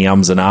how many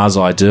ums and ahs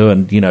I do,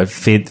 and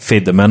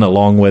fed them in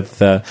along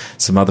with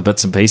some other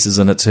bits and pieces,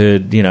 and it's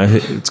heard,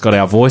 it's got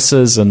our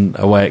voices, and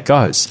away it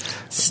goes.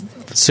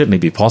 It'd certainly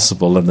be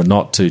possible in the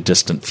not too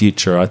distant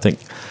future, I think.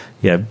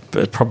 Yeah,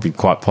 but probably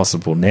quite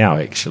possible now,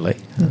 actually.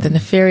 The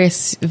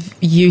nefarious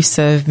use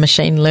of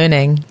machine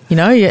learning,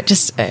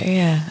 it's going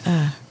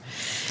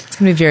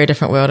to be a very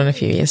different world in a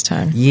few years'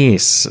 time.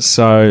 Yes,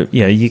 so,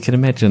 you can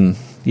imagine,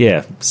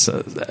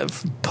 so,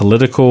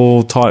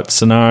 political type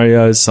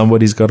scenarios,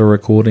 somebody's got a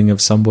recording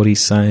of somebody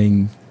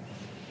saying,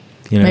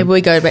 Maybe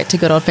we go back to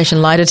good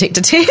old-fashioned lie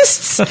detector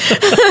tests.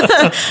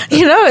 I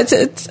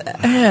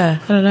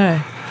don't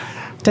know.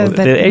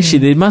 Actually,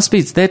 there must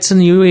be. That's a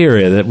new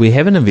area that we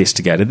haven't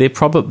investigated.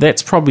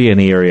 That's probably an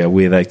area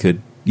where they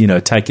could,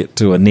 take it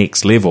to a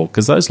next level,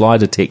 because those lie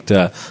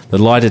detector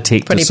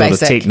pretty sort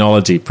basic. of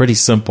technology, pretty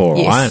simple,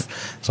 yes. right?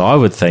 So I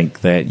would think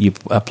that you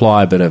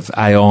apply a bit of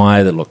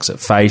AI that looks at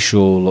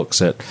facial,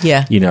 looks at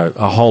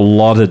a whole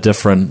lot of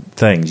different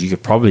things. You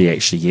could probably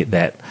actually get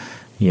that.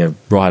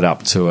 Right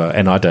up to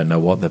and I don't know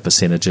what the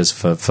percentage is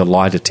for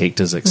lie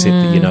detectors, except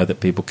that that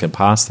people can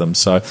pass them,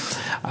 so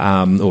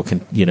or can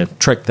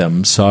trick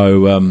them.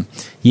 So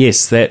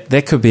yes,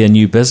 that could be a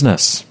new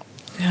business.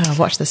 Oh,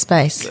 watch the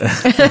space.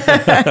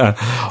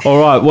 All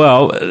right,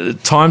 well,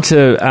 time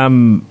to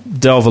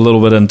delve a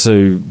little bit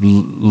into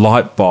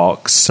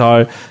Lightbox.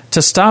 So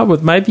to start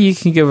with, maybe you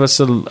can give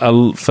us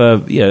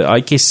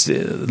I guess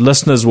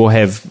listeners will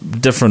have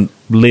different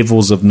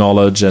levels of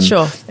knowledge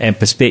and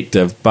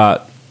perspective,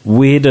 but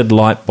where did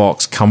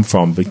Lightbox come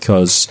from?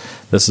 Because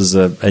this is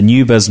a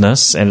new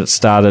business, and it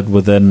started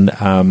within,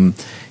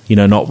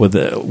 not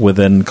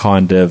within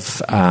kind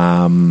of,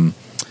 not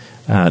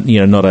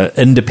an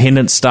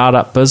independent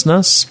startup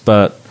business,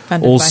 but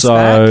funded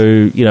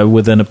also,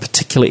 within a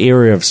particular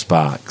area of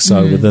Spark,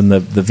 so within the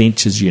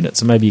ventures unit.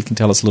 So maybe you can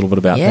tell us a little bit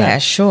about that. Yeah,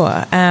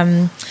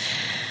 sure.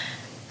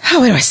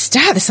 Where do I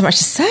start? There's so much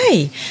to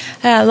say.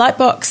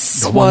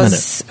 Lightbox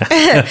was...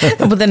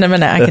 within a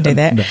minute, I can do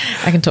that. No.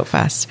 I can talk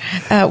fast.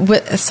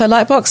 So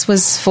Lightbox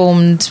was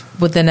formed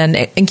within an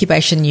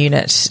incubation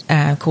unit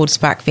called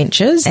Spark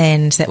Ventures,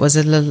 and that was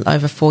a little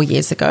over 4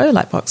 years ago.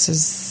 Lightbox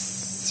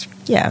is,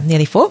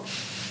 nearly 4.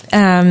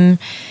 And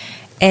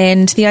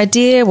the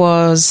idea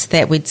was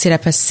that we'd set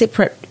up a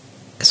separate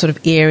sort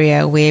of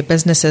area where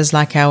businesses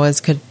like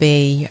ours could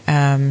be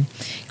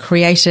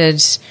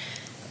created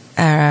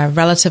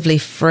relatively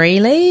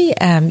freely,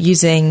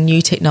 using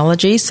new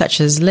technologies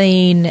such as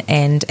lean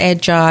and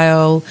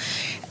agile,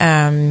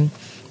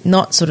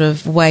 not sort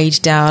of weighed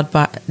down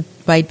by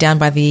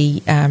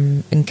the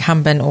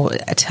incumbent or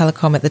a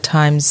telecom at the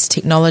time's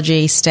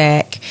technology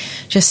stack.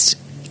 Just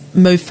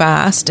move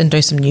fast and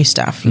do some new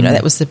stuff.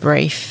 That was the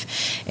brief.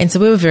 And so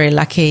we were very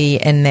lucky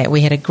in that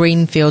we had a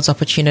greenfields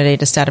opportunity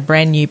to start a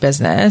brand new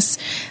business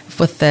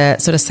with the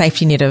sort of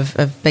safety net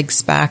of Big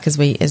Spark, as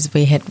we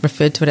had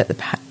referred to it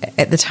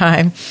at the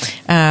time,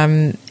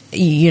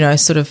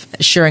 sort of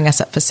assuring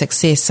us up for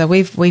success. So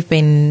we've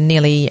been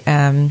nearly, like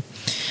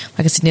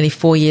I said, nearly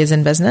 4 years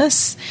in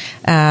business.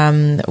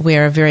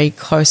 We're a very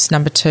close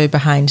number 2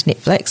 behind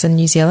Netflix in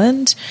New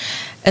Zealand.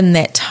 In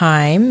that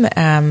time,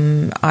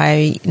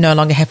 I no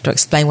longer have to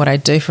explain what I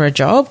do for a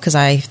job, because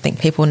I think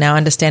people now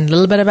understand a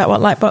little bit about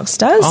what Lightbox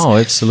does. Oh,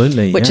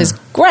 absolutely. Which is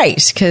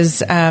great,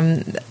 because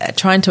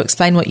trying to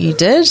explain what you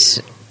did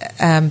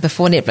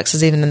before Netflix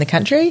was even in the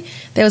country,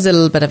 that was a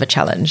little bit of a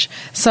challenge.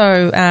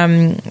 So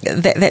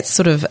that's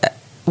sort of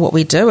what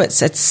we do.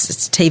 It's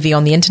TV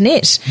on the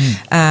internet.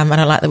 I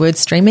don't like the word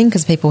streaming,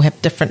 because people have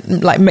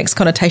different, mixed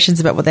connotations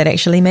about what that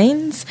actually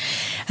means.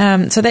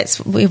 So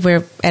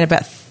we're at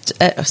about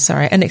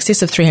in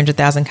excess of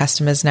 300,000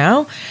 customers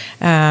now.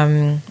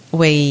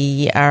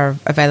 We are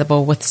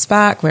available with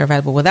Spark. We're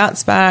available without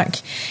Spark.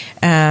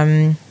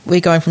 We're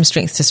going from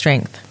strength to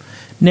strength.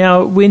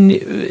 Now,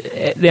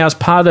 as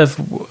part of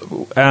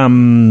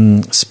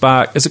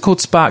Spark, is it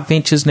called Spark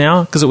Ventures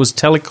now? Because it was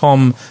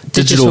Telecom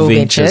Digital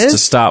Ventures to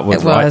start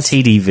with, right?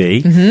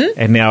 TDV,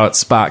 and now it's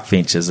Spark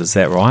Ventures. Is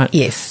that right?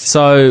 Yes.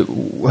 So,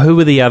 who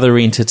were the other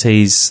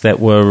entities that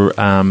were,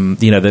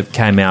 that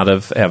came out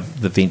of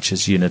the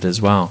Ventures unit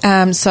as well?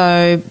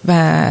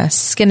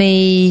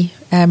 Skinny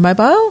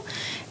Mobile,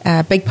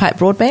 Big Pipe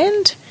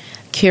Broadband,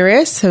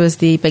 Curious, who is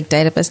the big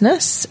data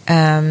business,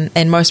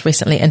 and most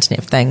recently Internet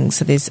of Things.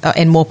 So there's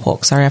and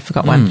Morepork. Sorry, I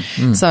forgot one.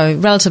 So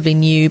relatively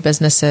new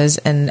businesses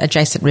and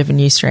adjacent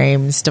revenue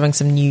streams doing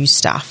some new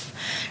stuff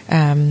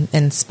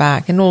in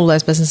Spark, and all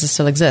those businesses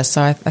still exist.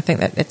 So I think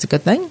that it's a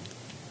good thing.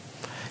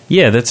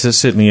 Yeah, that's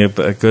certainly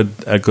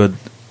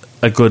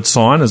a good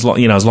sign, as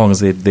long as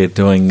they're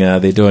doing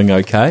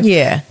okay.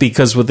 Yeah.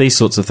 Because with these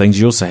sorts of things,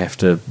 you also have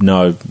to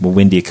know, well,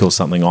 when do you kill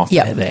something off?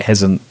 Yep. that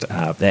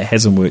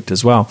hasn't worked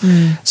as well.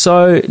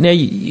 So now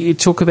you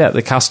talk about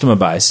the customer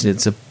base.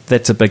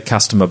 That's a big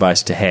customer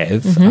base to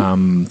have.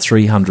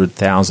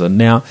 300,000.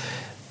 Now,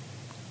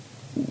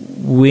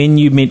 when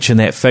you mention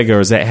that figure,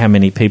 is that how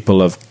many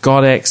people have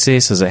got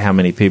access? Is it how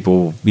many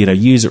people,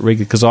 use it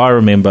regularly? Because I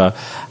remember,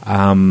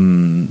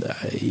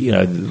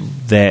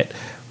 that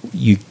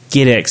you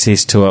get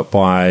access to it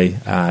by,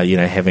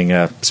 having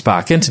a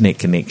Spark internet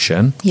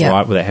connection,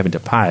 right, without having to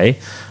pay.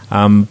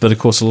 But, of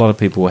course, a lot of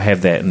people will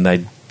have that and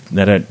they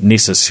don't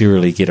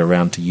necessarily get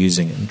around to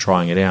using it and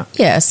trying it out.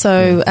 Yeah,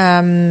 so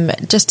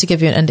just to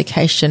give you an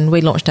indication,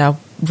 we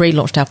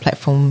relaunched our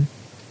platform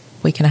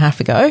a week and a half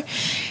ago,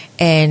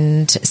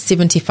 and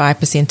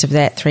 75% of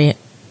that,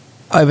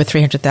 over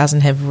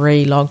 300,000 have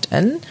re-logged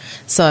in.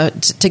 So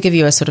to give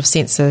you a sort of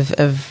sense of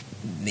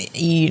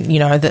the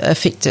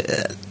effect,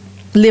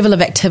 level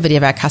of activity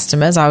of our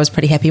customers, I was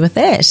pretty happy with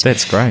that.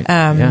 That's great.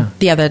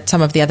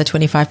 Some of the other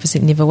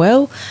 25% never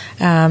will,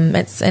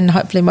 and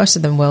hopefully most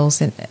of them will.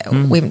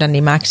 We haven't done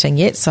any marketing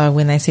yet, so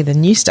when they see the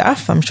new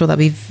stuff, I'm sure they'll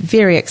be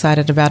very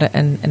excited about it,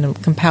 and it'll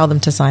compel them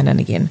to sign in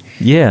again.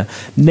 Yeah.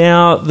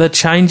 Now the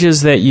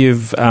changes that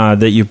you've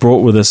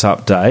brought with this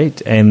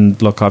update,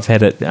 and look, I've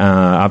had it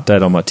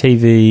update on my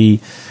TV.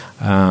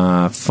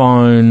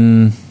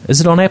 Phone. Is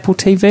it on Apple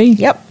TV?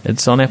 Yep.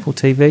 It's on Apple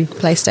TV.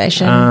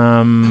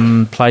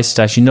 PlayStation.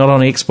 PlayStation, not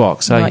on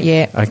Xbox. Not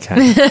yet. Okay.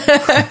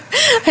 I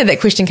had that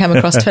question come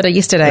across Twitter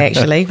yesterday,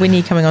 actually. When are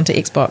you coming onto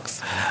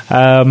Xbox?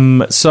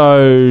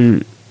 So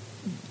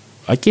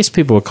I guess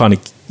people are kind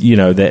of,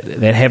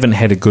 that haven't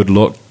had a good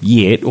look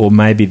yet, or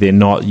maybe they're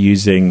not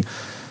using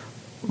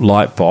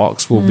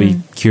Lightbox, will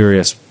be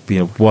curious.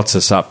 What's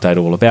this update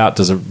all about?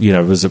 Does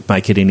it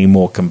make it any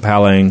more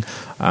compelling,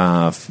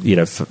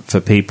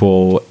 for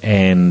people?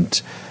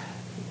 And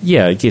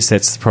I guess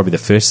that's probably the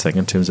first thing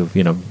in terms of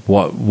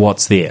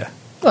what's there.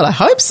 Well, I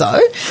hope so.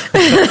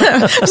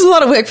 It was a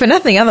lot of work for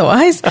nothing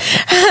otherwise. So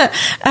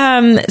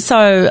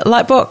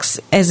Lightbox,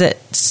 as it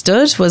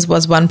stood,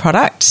 was one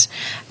product.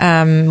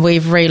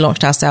 We've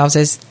relaunched ourselves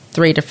as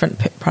 3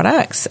 different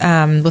products.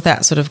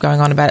 Without sort of going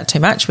on about it too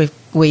much,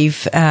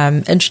 we've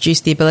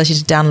introduced the ability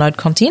to download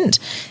content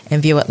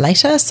and view it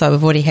later. So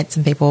we've already had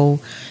some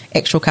people,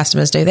 actual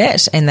customers, do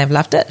that, and they've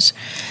loved it.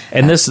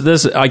 And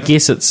this I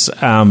guess it's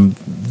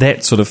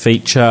that sort of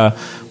feature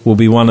will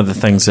be one of the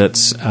things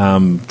that's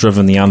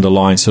driven the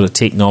underlying sort of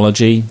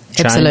technology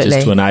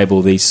changes to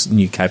enable these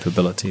new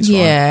capabilities.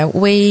 Yeah, right?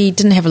 We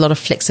didn't have a lot of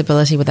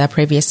flexibility with our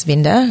previous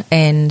vendor,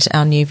 and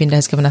our new vendor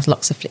has given us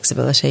lots of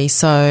flexibility.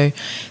 So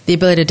the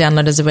ability to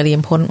download is a really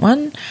important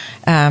one.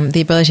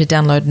 The ability to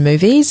download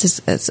movies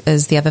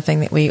is the other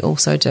thing that we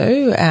also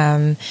do.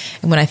 And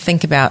when I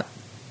think about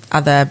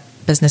other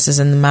businesses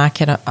in the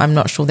market, I'm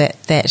not sure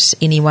that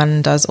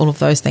anyone does all of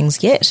those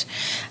things yet.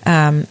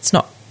 It's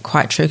not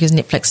quite true because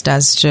Netflix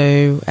does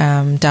do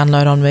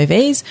download on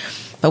movies,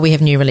 but we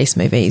have new release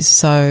movies.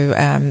 So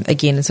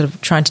again, sort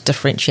of trying to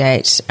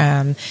differentiate,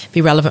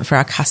 be relevant for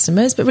our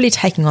customers, but really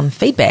taking on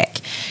feedback.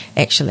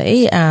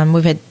 Actually,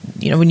 we've had,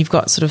 when you've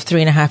got sort of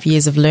 3.5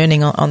 years of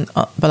learning on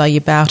below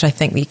your belt, I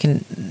think that you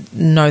can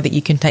know that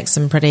you can take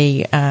some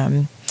pretty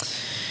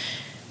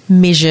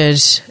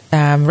measured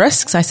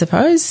risks, I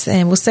suppose,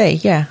 and we'll see.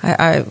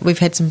 Yeah, we've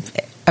had some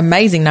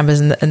amazing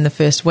numbers in the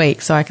first week,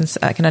 so I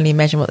can only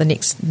imagine what the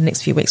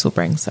next few weeks will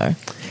bring. So,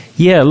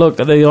 yeah, look,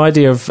 the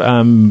idea of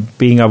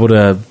being able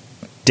to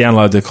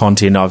download the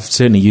content, I've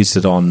certainly used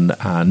it on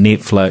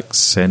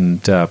Netflix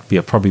and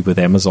probably with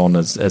Amazon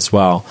as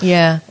well.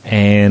 Yeah,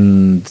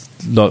 and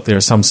look, there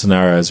are some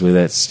scenarios where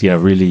that's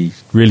really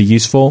really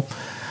useful.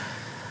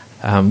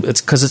 It's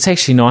because it's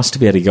actually nice to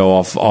be able to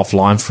go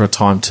offline for a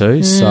time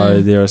too.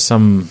 So there are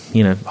some,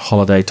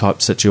 holiday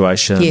type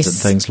situations and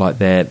things like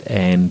that.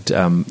 And,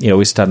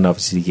 we're starting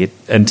obviously to get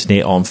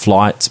internet on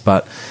flights,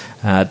 but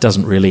it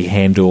doesn't really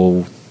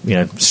handle,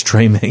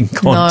 streaming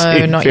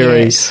content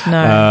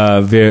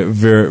very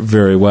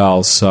very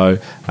well. So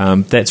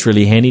that's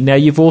really handy. Now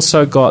you've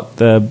also got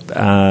the,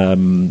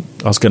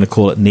 I was going to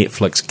call it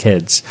Netflix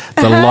Kids,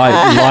 the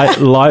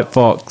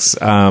Lightbox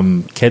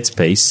kids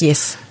piece.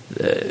 Yes.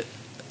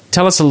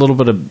 Tell us a little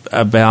bit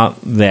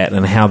about that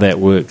and how that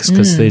works,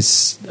 because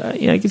there's,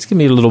 it's going to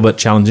be a little bit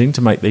challenging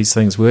to make these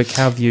things work.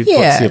 What's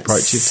the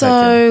approach you've taken?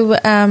 So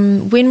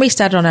when we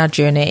started on our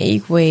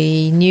journey,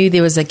 we knew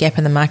there was a gap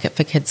in the market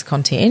for kids'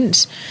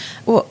 content.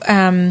 Well,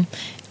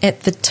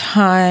 at the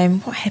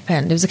time, what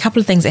happened? There was a couple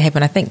of things that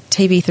happened. I think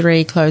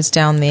TV3 closed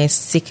down their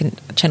second,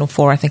 Channel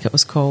 4, I think it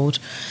was called.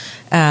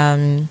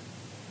 I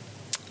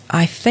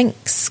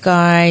think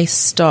Sky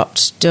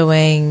stopped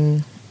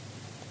doing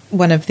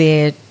one of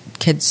their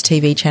kids'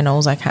 TV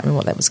channels. I can't remember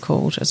what that was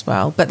called as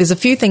well. But there's a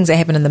few things that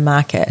happen in the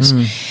market,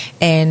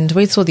 and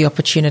we saw the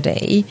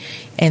opportunity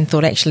and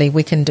thought, actually,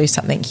 we can do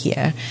something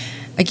here.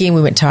 Again,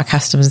 we went to our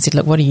customers and said,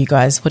 look, what do you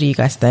guys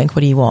think? What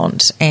do you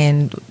want?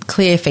 And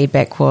clear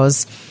feedback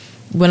was,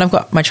 when I've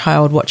got my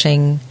child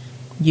watching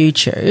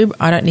YouTube,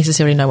 I don't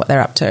necessarily know what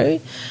they're up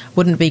to.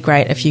 Wouldn't it be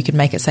great if you could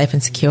make it safe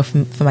and secure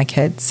for my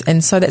kids?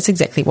 And so that's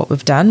exactly what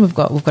we've done. We've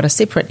got a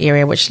separate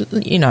area which,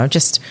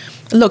 just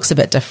looks a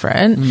bit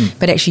different,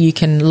 but actually you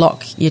can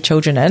lock your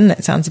children in.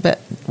 It sounds a bit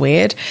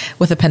weird,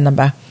 with a PIN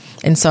number.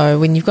 And so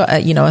when you've got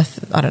a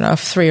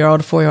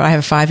 3-year-old, a 4-year-old, I have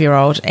a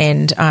 5-year-old,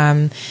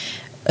 and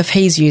if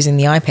he's using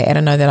the iPad, I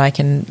know that I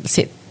can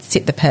set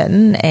the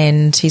pin,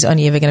 and he's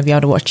only ever going to be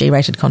able to watch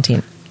G-rated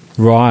content.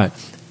 Right.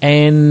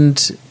 And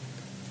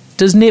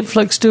does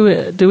Netflix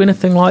do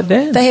anything like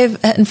that? They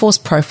have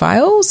enforced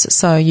profiles,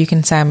 so you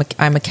can say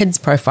I'm a kid's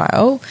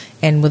profile,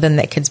 and within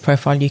that kid's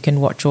profile you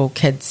can watch all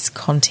kids'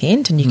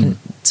 content, and you can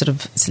sort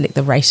of select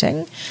the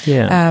rating.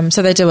 Yeah.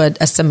 So they do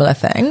a similar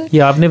thing.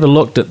 Yeah, I've never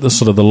looked at the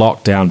sort of the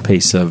lockdown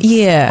piece of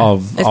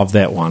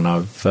that one.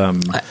 I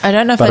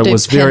don't know if but they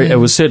it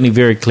was certainly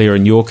very clear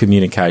in your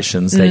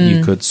communications that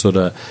you could sort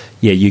of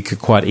you could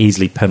quite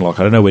easily pin lock.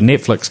 I don't know when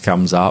Netflix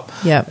comes up.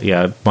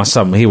 Yeah, my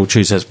son, he will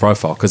choose his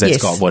profile because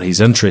that's got what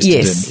he's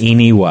interested in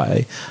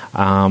anyway.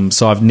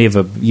 So I've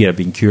never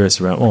been curious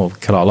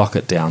around. Could I lock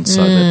it down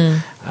so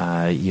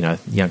that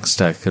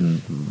youngster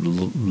can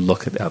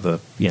look at other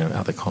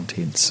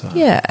content. So.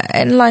 Yeah,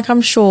 and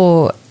I'm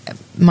sure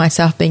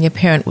myself being a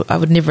parent, I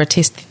would never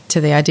attest to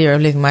the idea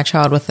of leaving my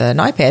child with an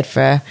iPad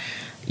for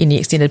any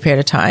extended period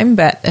of time.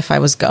 But if I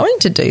was going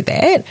to do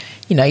that,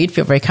 you'd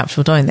feel very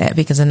comfortable doing that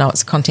because I know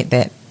it's content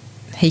that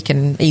he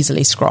can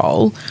easily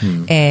scroll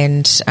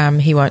and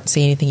he won't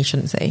see anything he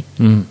shouldn't see.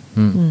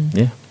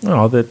 Yeah.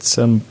 Oh,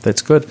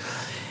 that's good.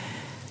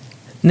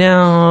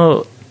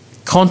 Now,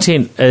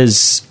 content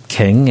is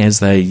king, as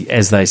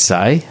they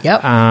say.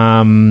 Yep.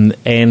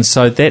 And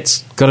so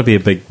that's got to be a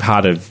big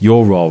part of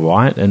your role,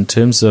 right? In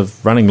terms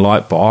of running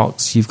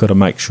Lightbox, you've got to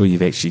make sure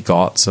you've actually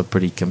got some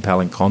pretty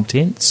compelling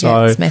content.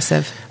 So it's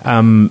massive.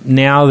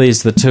 Now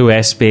there's the two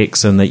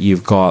aspects, in that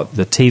you've got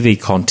the TV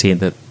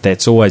content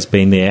that's always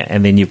been there,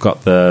 and then you've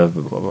got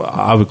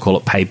I would call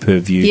it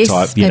pay-per-view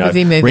type,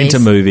 rent a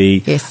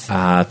movie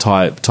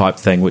type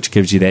thing, which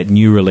gives you that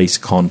new release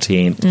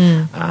content,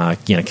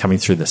 coming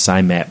through the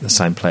same app, the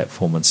same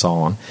platform, and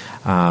so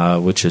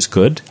on, which is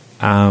good.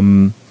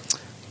 I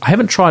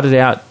haven't tried it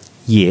out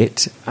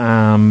yet,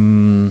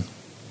 and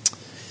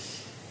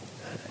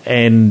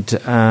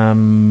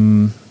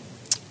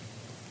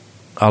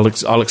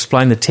I'll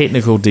explain the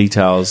technical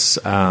details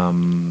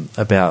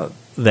about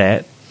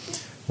that.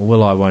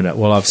 Will I? Won't I?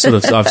 Well, I've sort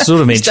of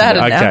mentioned it.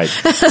 Okay,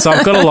 so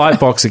I've got a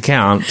Lightbox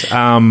account,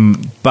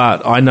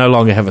 but I no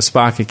longer have a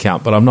Spark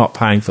account. But I'm not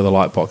paying for the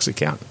Lightbox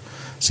account,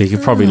 so you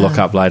could probably look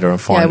up later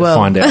and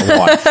find out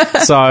why.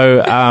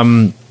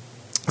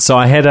 So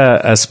I had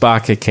a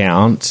Spark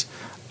account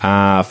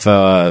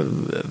for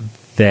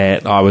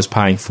that I was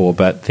paying for,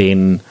 but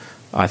then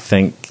I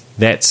think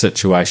that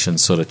situation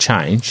sort of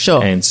changed,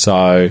 and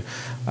so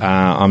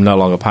I'm no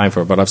longer paying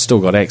for it, but I've still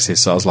got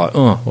access. So I was like,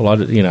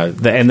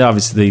 and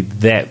obviously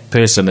that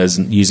person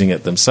isn't using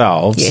it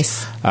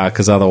themselves,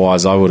 because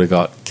otherwise I would have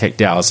got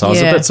kicked out. So I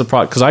was a bit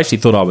surprised because I actually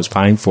thought I was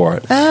paying for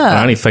it.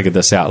 I only figured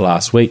this out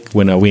last week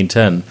when I went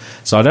in.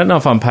 So I don't know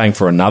if I'm paying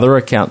for another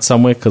account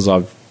somewhere, because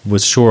I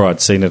was sure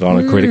I'd seen it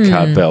on a credit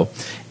card bill.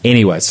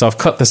 Anyway, so I've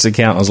got this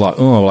account. I was like,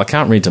 I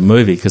can't rent a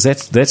movie because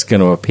that's going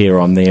to appear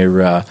on their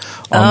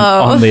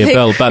on their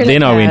bill. But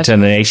then I went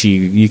in, and actually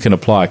you can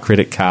apply a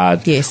credit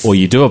card, or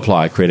you do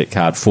apply a credit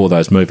card for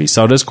those movies.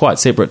 So it is quite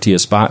separate to your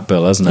Spark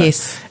bill, isn't it?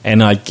 Yes.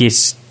 And I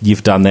guess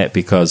you've done that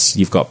because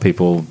you've got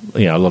people,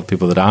 a lot of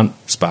people that aren't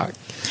Spark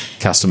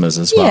customers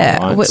as well.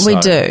 Yeah, right? we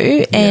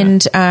do,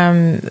 and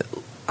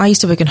I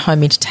used to work in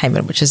home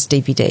entertainment, which is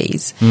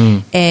DVDs,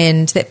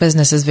 and that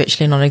business is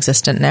virtually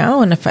non-existent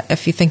now. And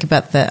if you think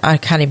about I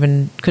couldn't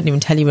even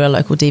tell you where a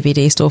local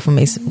DVD store for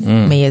me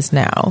is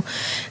now.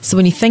 So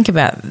when you think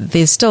about,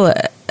 there's still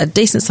a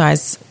decent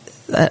size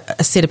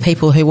a set of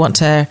people who want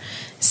to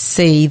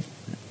see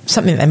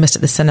something that they missed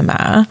at the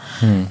cinema.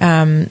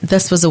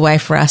 This was a way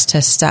for us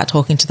to start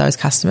talking to those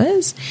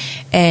customers,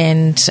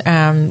 and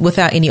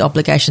without any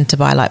obligation to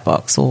buy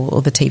Lightbox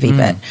or the TV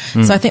bit.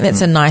 So I think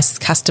that's a nice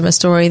customer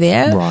story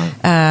there, right.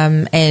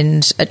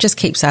 And it just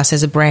keeps us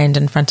as a brand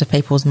in front of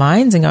people's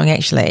minds and going,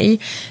 actually,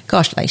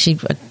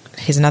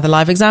 here's another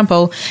live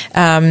example.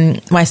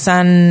 My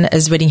son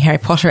is reading Harry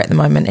Potter at the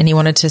moment, and he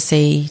wanted to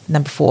see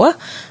number 4.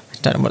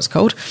 Don't know what it's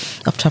called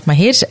off the top of my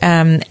head,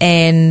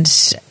 and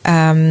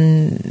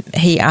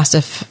he asked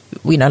if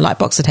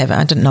Lightbox would have it.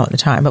 I didn't know at the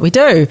time, but we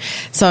do.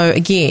 So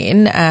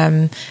again,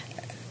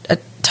 a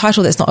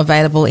title that's not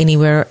available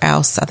anywhere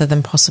else other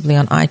than possibly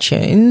on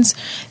iTunes,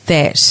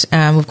 that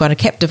we've got a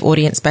captive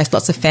audience base,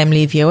 lots of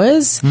family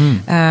viewers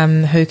who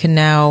can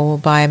now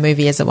buy a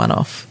movie as a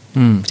one-off,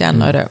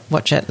 download it,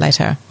 watch it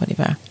later,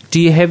 whatever.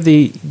 Do you have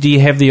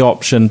the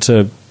option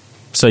to?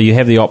 So you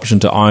have the option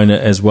to own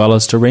it as well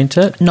as to rent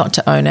it? Not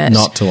to own it.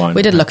 Not to own it.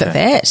 We did look at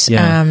that.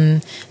 Yeah.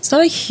 It's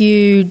not a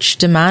huge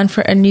demand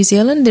for it in New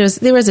Zealand.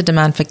 There is a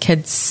demand for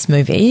kids'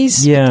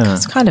 movies. Yeah.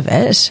 That's kind of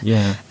it.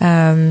 Yeah.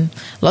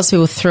 Lots of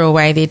people threw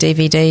away their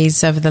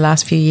DVDs over the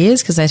last few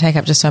years because they take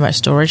up just so much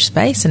storage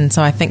space, and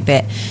so I think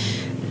that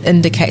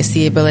indicates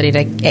the ability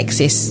to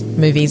access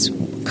movies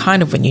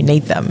kind of when you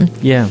need them.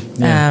 Yeah.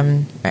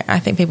 I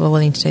think people are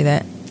willing to do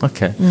that.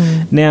 Okay.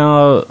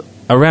 Now,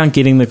 around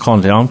getting the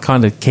content, I'm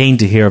kind of keen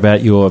to hear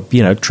about your,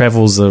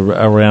 travels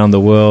around the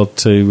world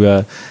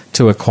to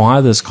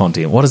acquire this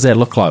content. What does that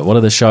look like? What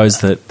are the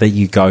shows that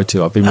you go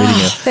to? I've been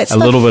reading a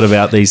little bit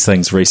about these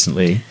things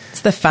recently.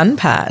 It's the fun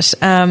part.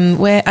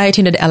 Where I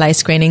attended LA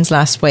screenings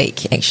last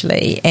week,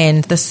 actually,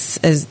 and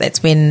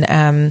that's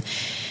when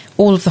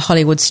all of the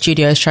Hollywood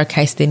studios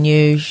showcase their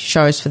new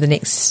shows for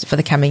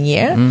the coming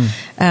year.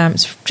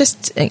 It's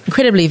just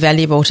incredibly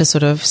valuable to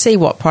sort of see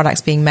what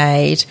products being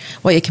made,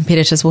 what your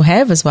competitors will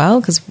have as well,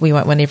 because we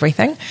won't win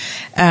everything,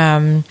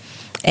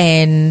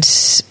 and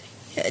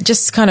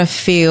just kind of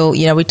feel.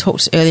 We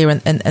talked earlier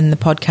in the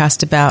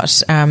podcast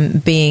about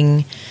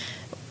being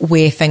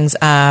where things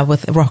are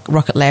with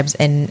Rocket Labs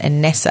and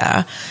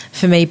NASA.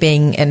 For me,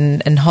 being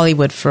in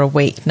Hollywood for a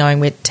week, knowing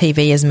where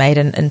TV is made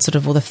and sort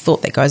of all the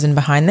thought that goes in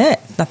behind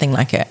that, nothing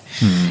like it.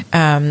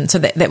 So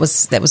that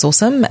was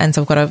awesome. And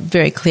so I've got a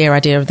very clear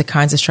idea of the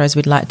kinds of shows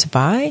we'd like to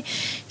buy.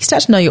 You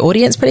start to know your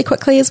audience pretty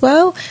quickly as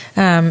well.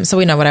 So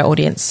we know what our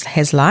audience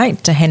has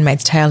liked. A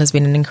Handmaid's Tale has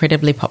been an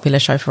incredibly popular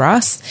show for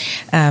us.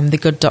 The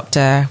Good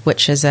Doctor,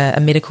 which is a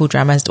medical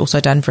drama, has also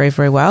done very,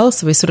 very well.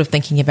 So we're sort of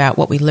thinking about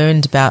what we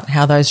learned about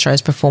how those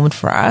shows performed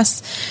for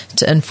us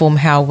to inform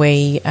how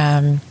we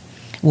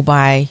will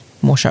buy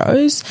more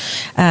shows,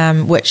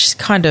 which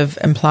kind of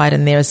implied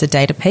in there is the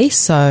data piece.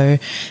 So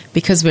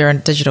because we're a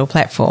digital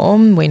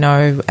platform, we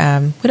know we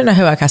don't know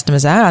who our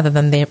customers are other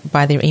than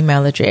by their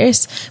email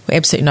address. We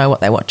absolutely know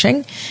what they're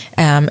watching,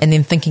 and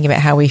then thinking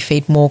about how we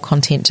feed more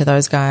content to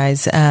those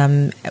guys.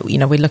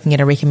 We're looking at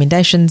a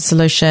recommendation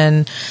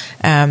solution.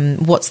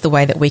 What's the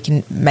way that we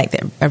can make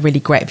that a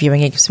really great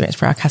viewing experience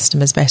for our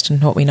customers based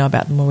on what we know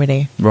about them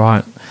already?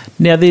 Right.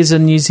 Now, there's a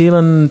New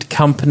Zealand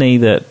company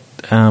that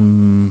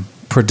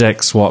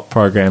predicts what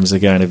programs are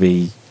going to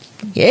be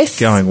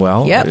going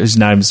well. Yep. Whose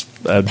name's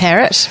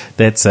Parrot.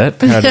 That's it,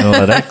 Parrot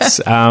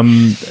Analytics.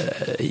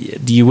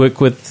 Do you work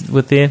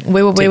with their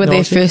We were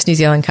their first New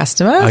Zealand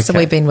customer, okay. So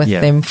we've been with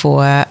them for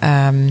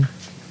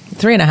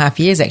 3.5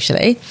 years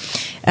actually.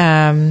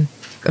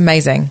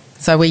 Amazing.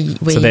 So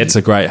so that's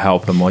a great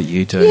help in what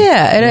you do.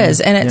 Yeah, it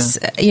is, and it's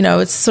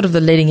it's sort of the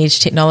leading edge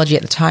technology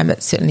at the time.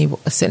 It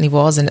certainly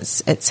was, and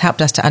it's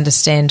helped us to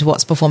understand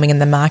what's performing in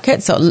the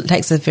market. So it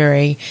takes a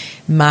very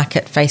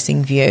market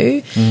facing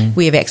view.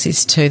 We have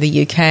access to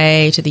the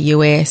UK, to the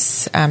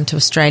US, to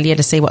Australia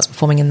to see what's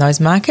performing in those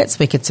markets.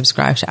 We could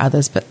subscribe to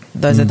others, but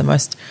those are the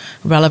most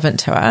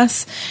relevant to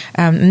us,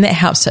 and that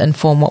helps to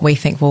inform what we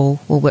think will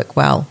work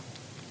well.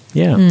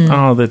 Yeah.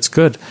 Oh, that's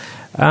good.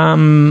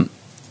 Now,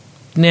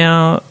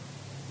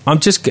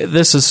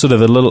 this is sort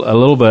of a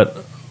little bit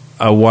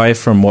away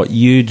from what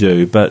you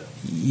do, but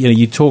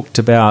you talked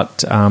about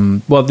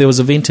there was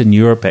an event in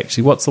Europe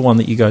actually. What's the one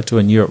that you go to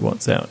in Europe?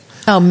 What's that?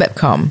 Oh,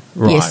 MIPCOM.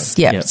 Right. Yes,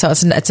 yeah. Yep. So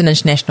it's an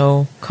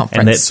international conference,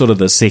 and that's sort of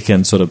the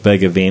second sort of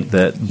big event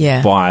that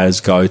buyers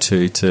go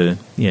to choose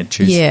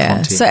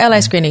content. So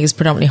LA screening is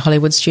predominantly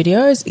Hollywood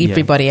studios.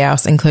 Everybody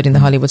else, including the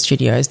Hollywood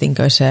studios, then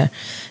go to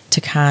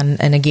Cannes,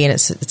 and again,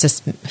 it's a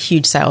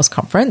huge sales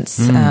conference.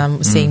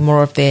 We're seeing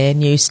more of their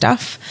new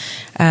stuff,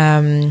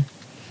 and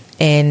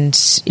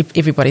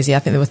everybody's there. I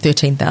think there were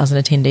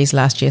 13,000 attendees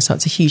last year, so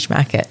it's a huge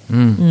market.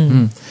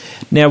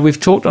 Now, we've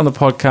talked on the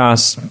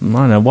podcast, I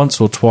don't know,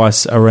 once or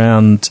twice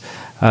around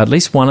at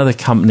least one of the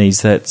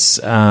companies that's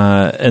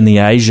in the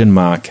Asian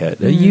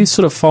market. Are you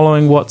sort of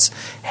following what's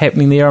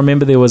happening there? I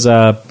remember there was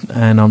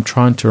and I'm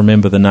trying to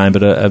remember the name,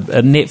 but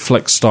a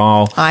Netflix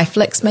style.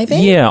 iFlix, maybe?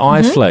 Yeah,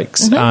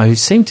 iFlix, who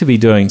seem to be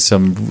doing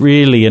some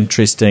really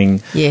interesting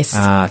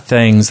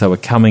things. They were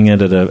coming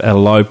in at a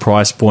low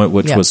price point,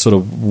 which was sort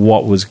of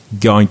what was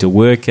going to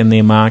work in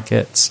their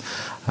markets.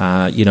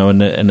 In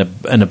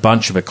a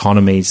bunch of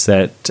economies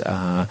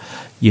that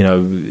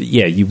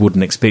you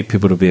wouldn't expect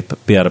people to be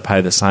able to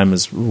pay the same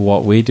as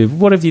what we do.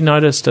 What have you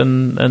noticed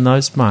in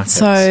those markets?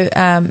 So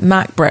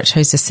Mark Britt,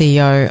 who's the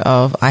CEO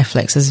of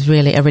iFlix, is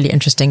really a really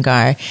interesting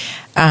guy.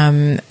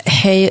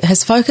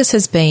 His focus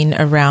has been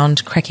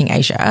around cracking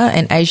Asia,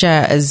 and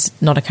Asia is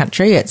not a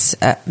country. It's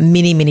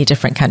many, many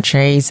different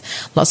countries,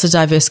 lots of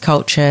diverse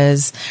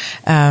cultures,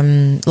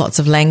 lots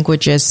of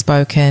languages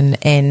spoken,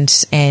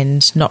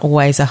 and not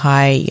always a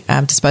high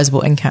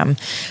disposable income.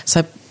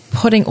 So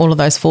putting all of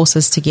those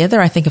forces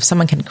together, I think if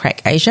someone can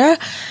crack Asia,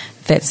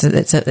 that's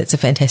a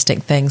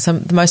fantastic thing. So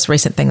the most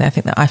recent thing that I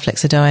think that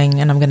iFlix are doing,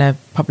 and I'm going to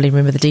probably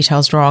remember the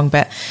details wrong,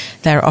 but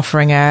they're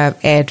offering a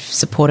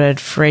ad-supported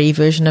free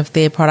version of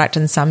their product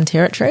in some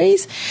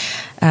territories,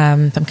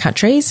 some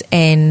countries,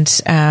 and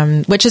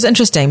which is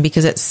interesting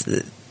because it's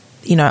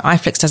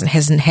iFlix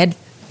hasn't had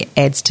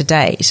ads to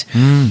date,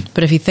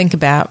 but if you think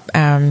about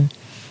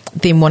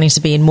them wanting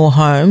to be in more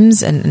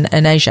homes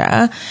in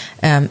Asia,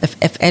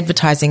 if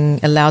advertising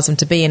allows them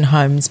to be in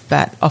homes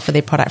but offer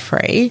their product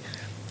free,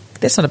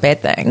 that's not a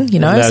bad thing, It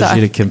allows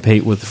you to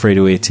compete with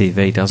free-to-air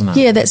TV, doesn't it?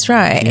 Yeah, that's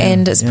right. Yeah,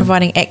 and it's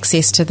providing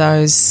access to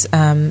those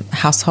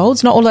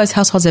households. Not all those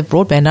households have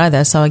broadband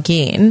either, so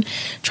again,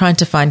 trying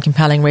to find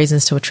compelling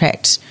reasons to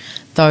attract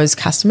those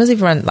customers.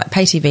 Everyone, like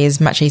pay TV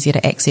is much easier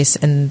to access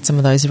in some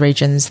of those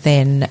regions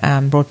than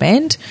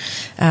broadband.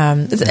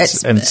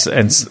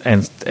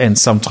 And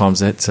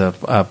sometimes it's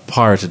a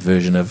pirated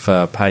version of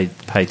pay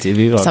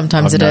TV.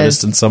 Sometimes I've it noticed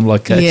is in some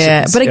locations.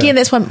 Yeah, but again,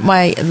 that's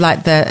why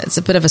it's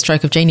a bit of a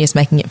stroke of genius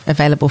making it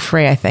available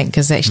free. I think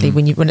because actually,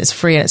 when it's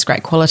free and it's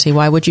great quality,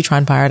 why would you try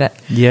and pirate it?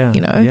 Yeah,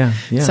 Yeah.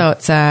 So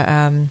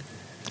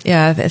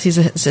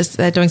it's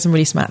they're doing some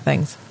really smart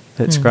things.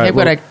 That's great.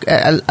 They've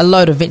got a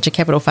load of venture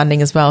capital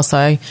funding as well, so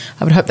I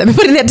would hope they'll be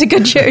putting that to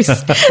good use.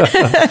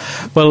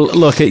 Well,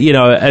 look,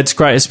 it's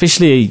great,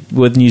 especially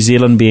with New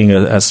Zealand being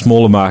a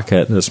smaller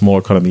market, a smaller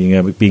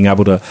economy, being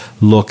able to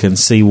look and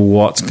see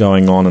what's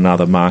going on in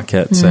other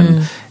markets,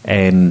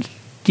 and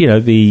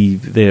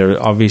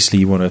there obviously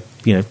you want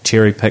to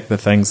cherry pick the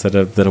things that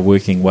are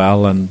working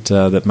well and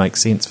that make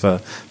sense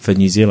for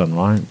New Zealand,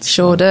 right?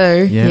 Sure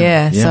do.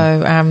 Yeah.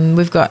 So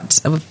we've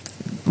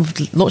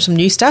launched some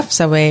new stuff.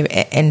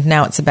 And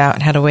now it's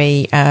about how do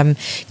we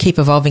keep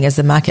evolving as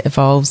the market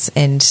evolves,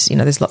 and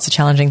there's lots of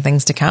challenging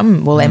things to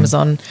come. Will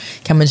Amazon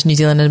come into New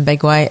Zealand in a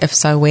big way? If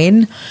so,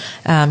 when?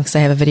 Because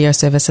they have a video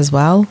service as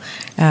well.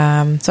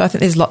 So I think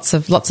there's lots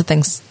of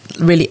things,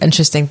 really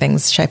interesting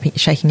things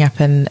shaking up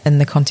in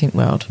the content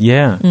world.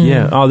 Yeah.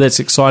 Oh, that's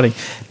exciting.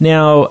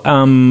 Now,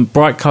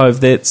 Bright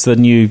Cove, that's the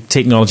new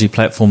technology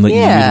platform that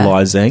you're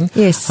utilising.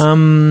 Yes.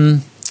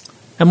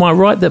 Am I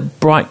right that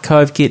Bright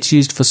Cove gets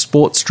used for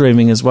sports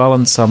streaming as well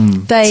in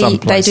some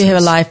places? They do have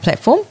a live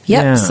platform,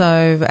 yep. Yeah.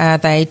 So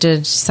they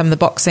did some of the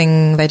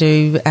boxing, they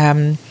do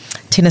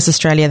Tennis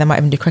Australia, they might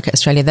even do Cricket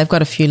Australia. They've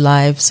got a few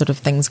live sort of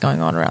things going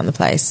on around the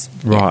place.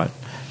 Right. Yeah.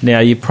 Now,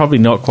 you're probably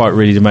not quite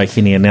ready to make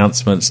any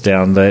announcements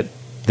down that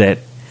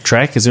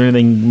track. Is there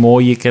anything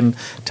more you can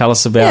tell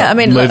us about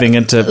moving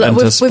into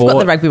sport? We've got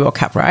the Rugby World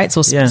Cup, right?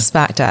 So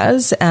Spark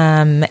does,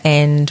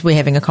 and we're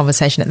having a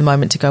conversation at the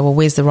moment to go, well,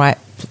 what is the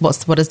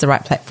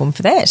right platform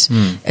for that?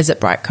 Is it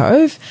Bright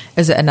Cove?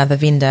 Is it another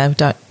vendor?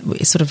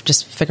 We're sort of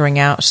just figuring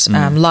out.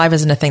 Live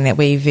isn't a thing that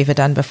we've ever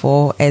done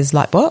before as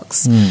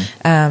Lightbox,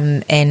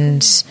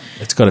 and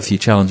it's got a few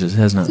challenges,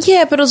 hasn't it?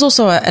 Yeah, but it was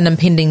also an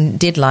impending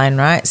deadline,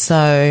 right?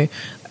 So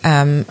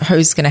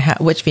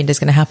which vendor is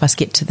going to help us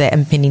get to that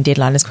impending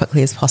deadline as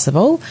quickly as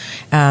possible,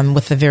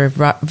 with a very,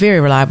 very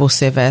reliable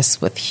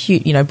service with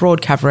broad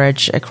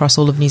coverage across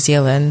all of New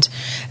Zealand.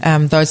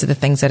 Those are the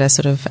things that are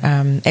sort of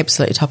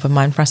absolutely top of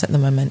mind for us at the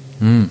moment.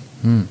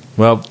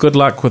 Well, good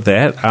luck with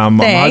that. I'm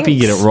hoping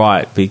you get it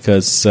right,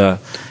 because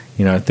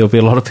there'll be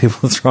a lot of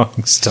people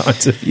throwing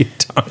stones if you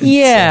don't.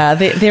 Yeah,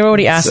 there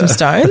already are some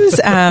stones,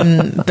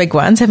 big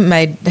ones.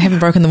 Haven't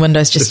broken the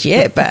windows just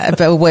yet, but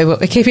we're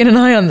keeping an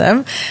eye on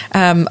them.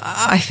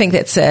 I think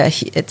it's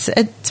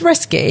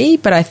risky,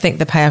 but I think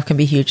the payoff can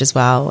be huge as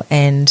well.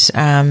 And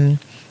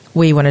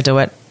we want to do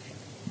it,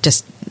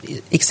 just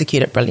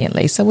execute it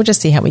brilliantly. So we'll just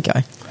see how we go.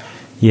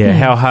 Yeah,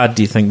 how hard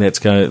do you think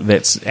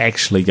that's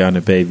actually going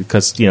to be?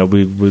 Because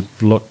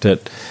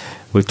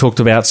we've talked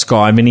about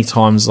Sky many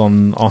times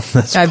on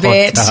this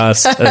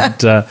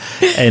podcast,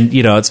 and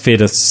it's fair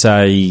to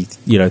say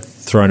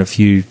thrown a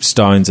few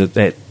stones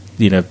at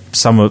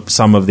some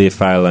of their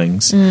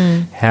failings.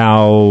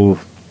 How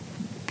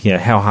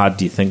hard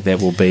do you think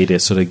that will be to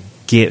sort of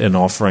get an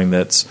offering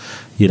that's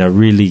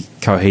really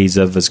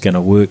cohesive, is going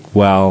to work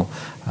well,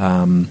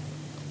 and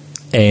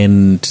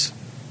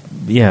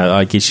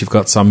I guess you've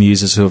got some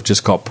users who have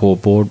just got poor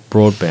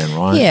broadband,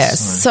 right? Yeah,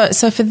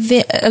 so for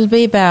them, it'll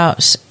be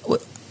about.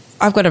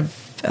 I've got a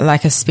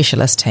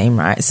specialist team,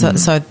 right?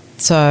 So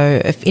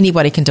if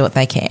anybody can do it,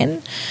 they can.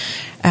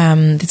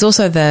 There's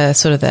also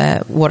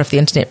the what if the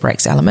internet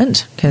breaks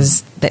element,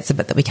 because that's a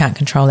bit that we can't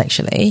control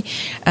actually,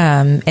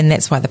 and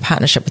that's why the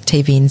partnership with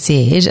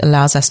TVNZ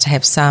allows us to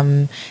have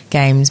some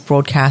games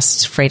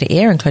broadcast free to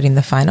air, including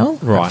the final,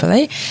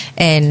 hopefully.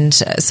 And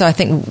so I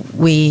think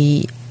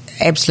we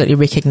absolutely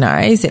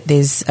recognise that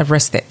there's a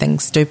risk that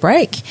things do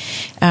break,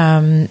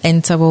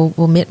 and so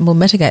we'll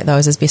mitigate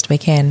those as best we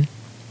can.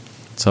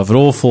 So if it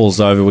all falls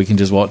over, we can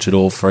just watch it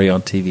all free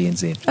on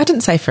TVNZ. I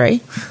didn't say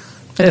free.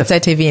 I did say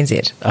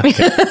TVNZ.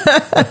 Okay.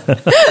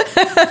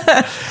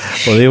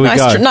 Well, there we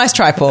go. Nice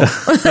try, Paul.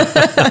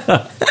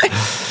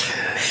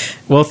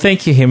 Well,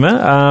 thank you,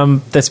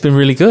 Hema. That's been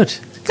really good.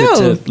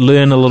 Cool. To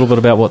learn a little bit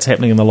about what's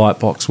happening in the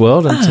Lightbox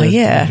world, and to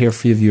hear a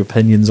few of your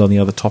opinions on the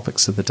other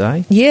topics of the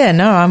day. Yeah,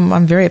 no,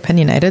 I'm very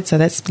opinionated, so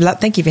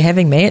thank you for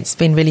having me. It's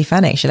been really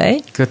fun,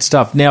 actually. Good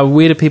stuff. Now,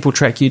 where do people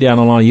track you down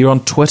online? You're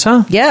on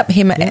Twitter? Yep,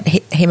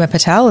 Hema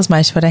Patel is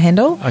my Twitter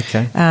handle.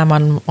 Okay.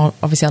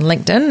 Obviously on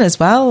LinkedIn as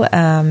well,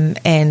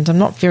 and I'm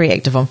not very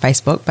active on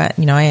Facebook, but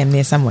I am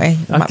there somewhere.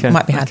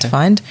 Might be hard to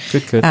find.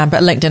 Good.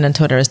 But LinkedIn and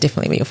Twitter is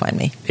definitely where you'll find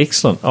me.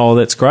 Excellent. Oh,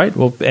 that's great.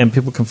 Well, and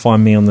people can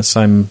find me on the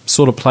same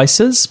sort of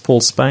places.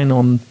 Paul Spain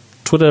on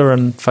Twitter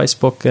and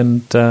Facebook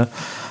and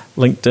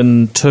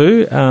LinkedIn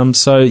too.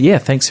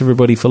 Thanks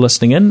everybody for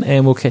listening in,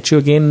 and we'll catch you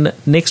again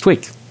next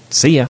week.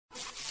 See ya.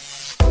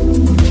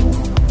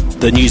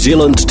 The New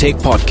Zealand Tech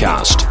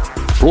Podcast,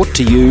 brought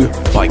to you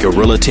by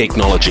Gorilla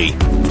Technology,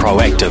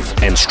 proactive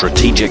and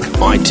strategic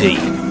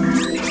IT.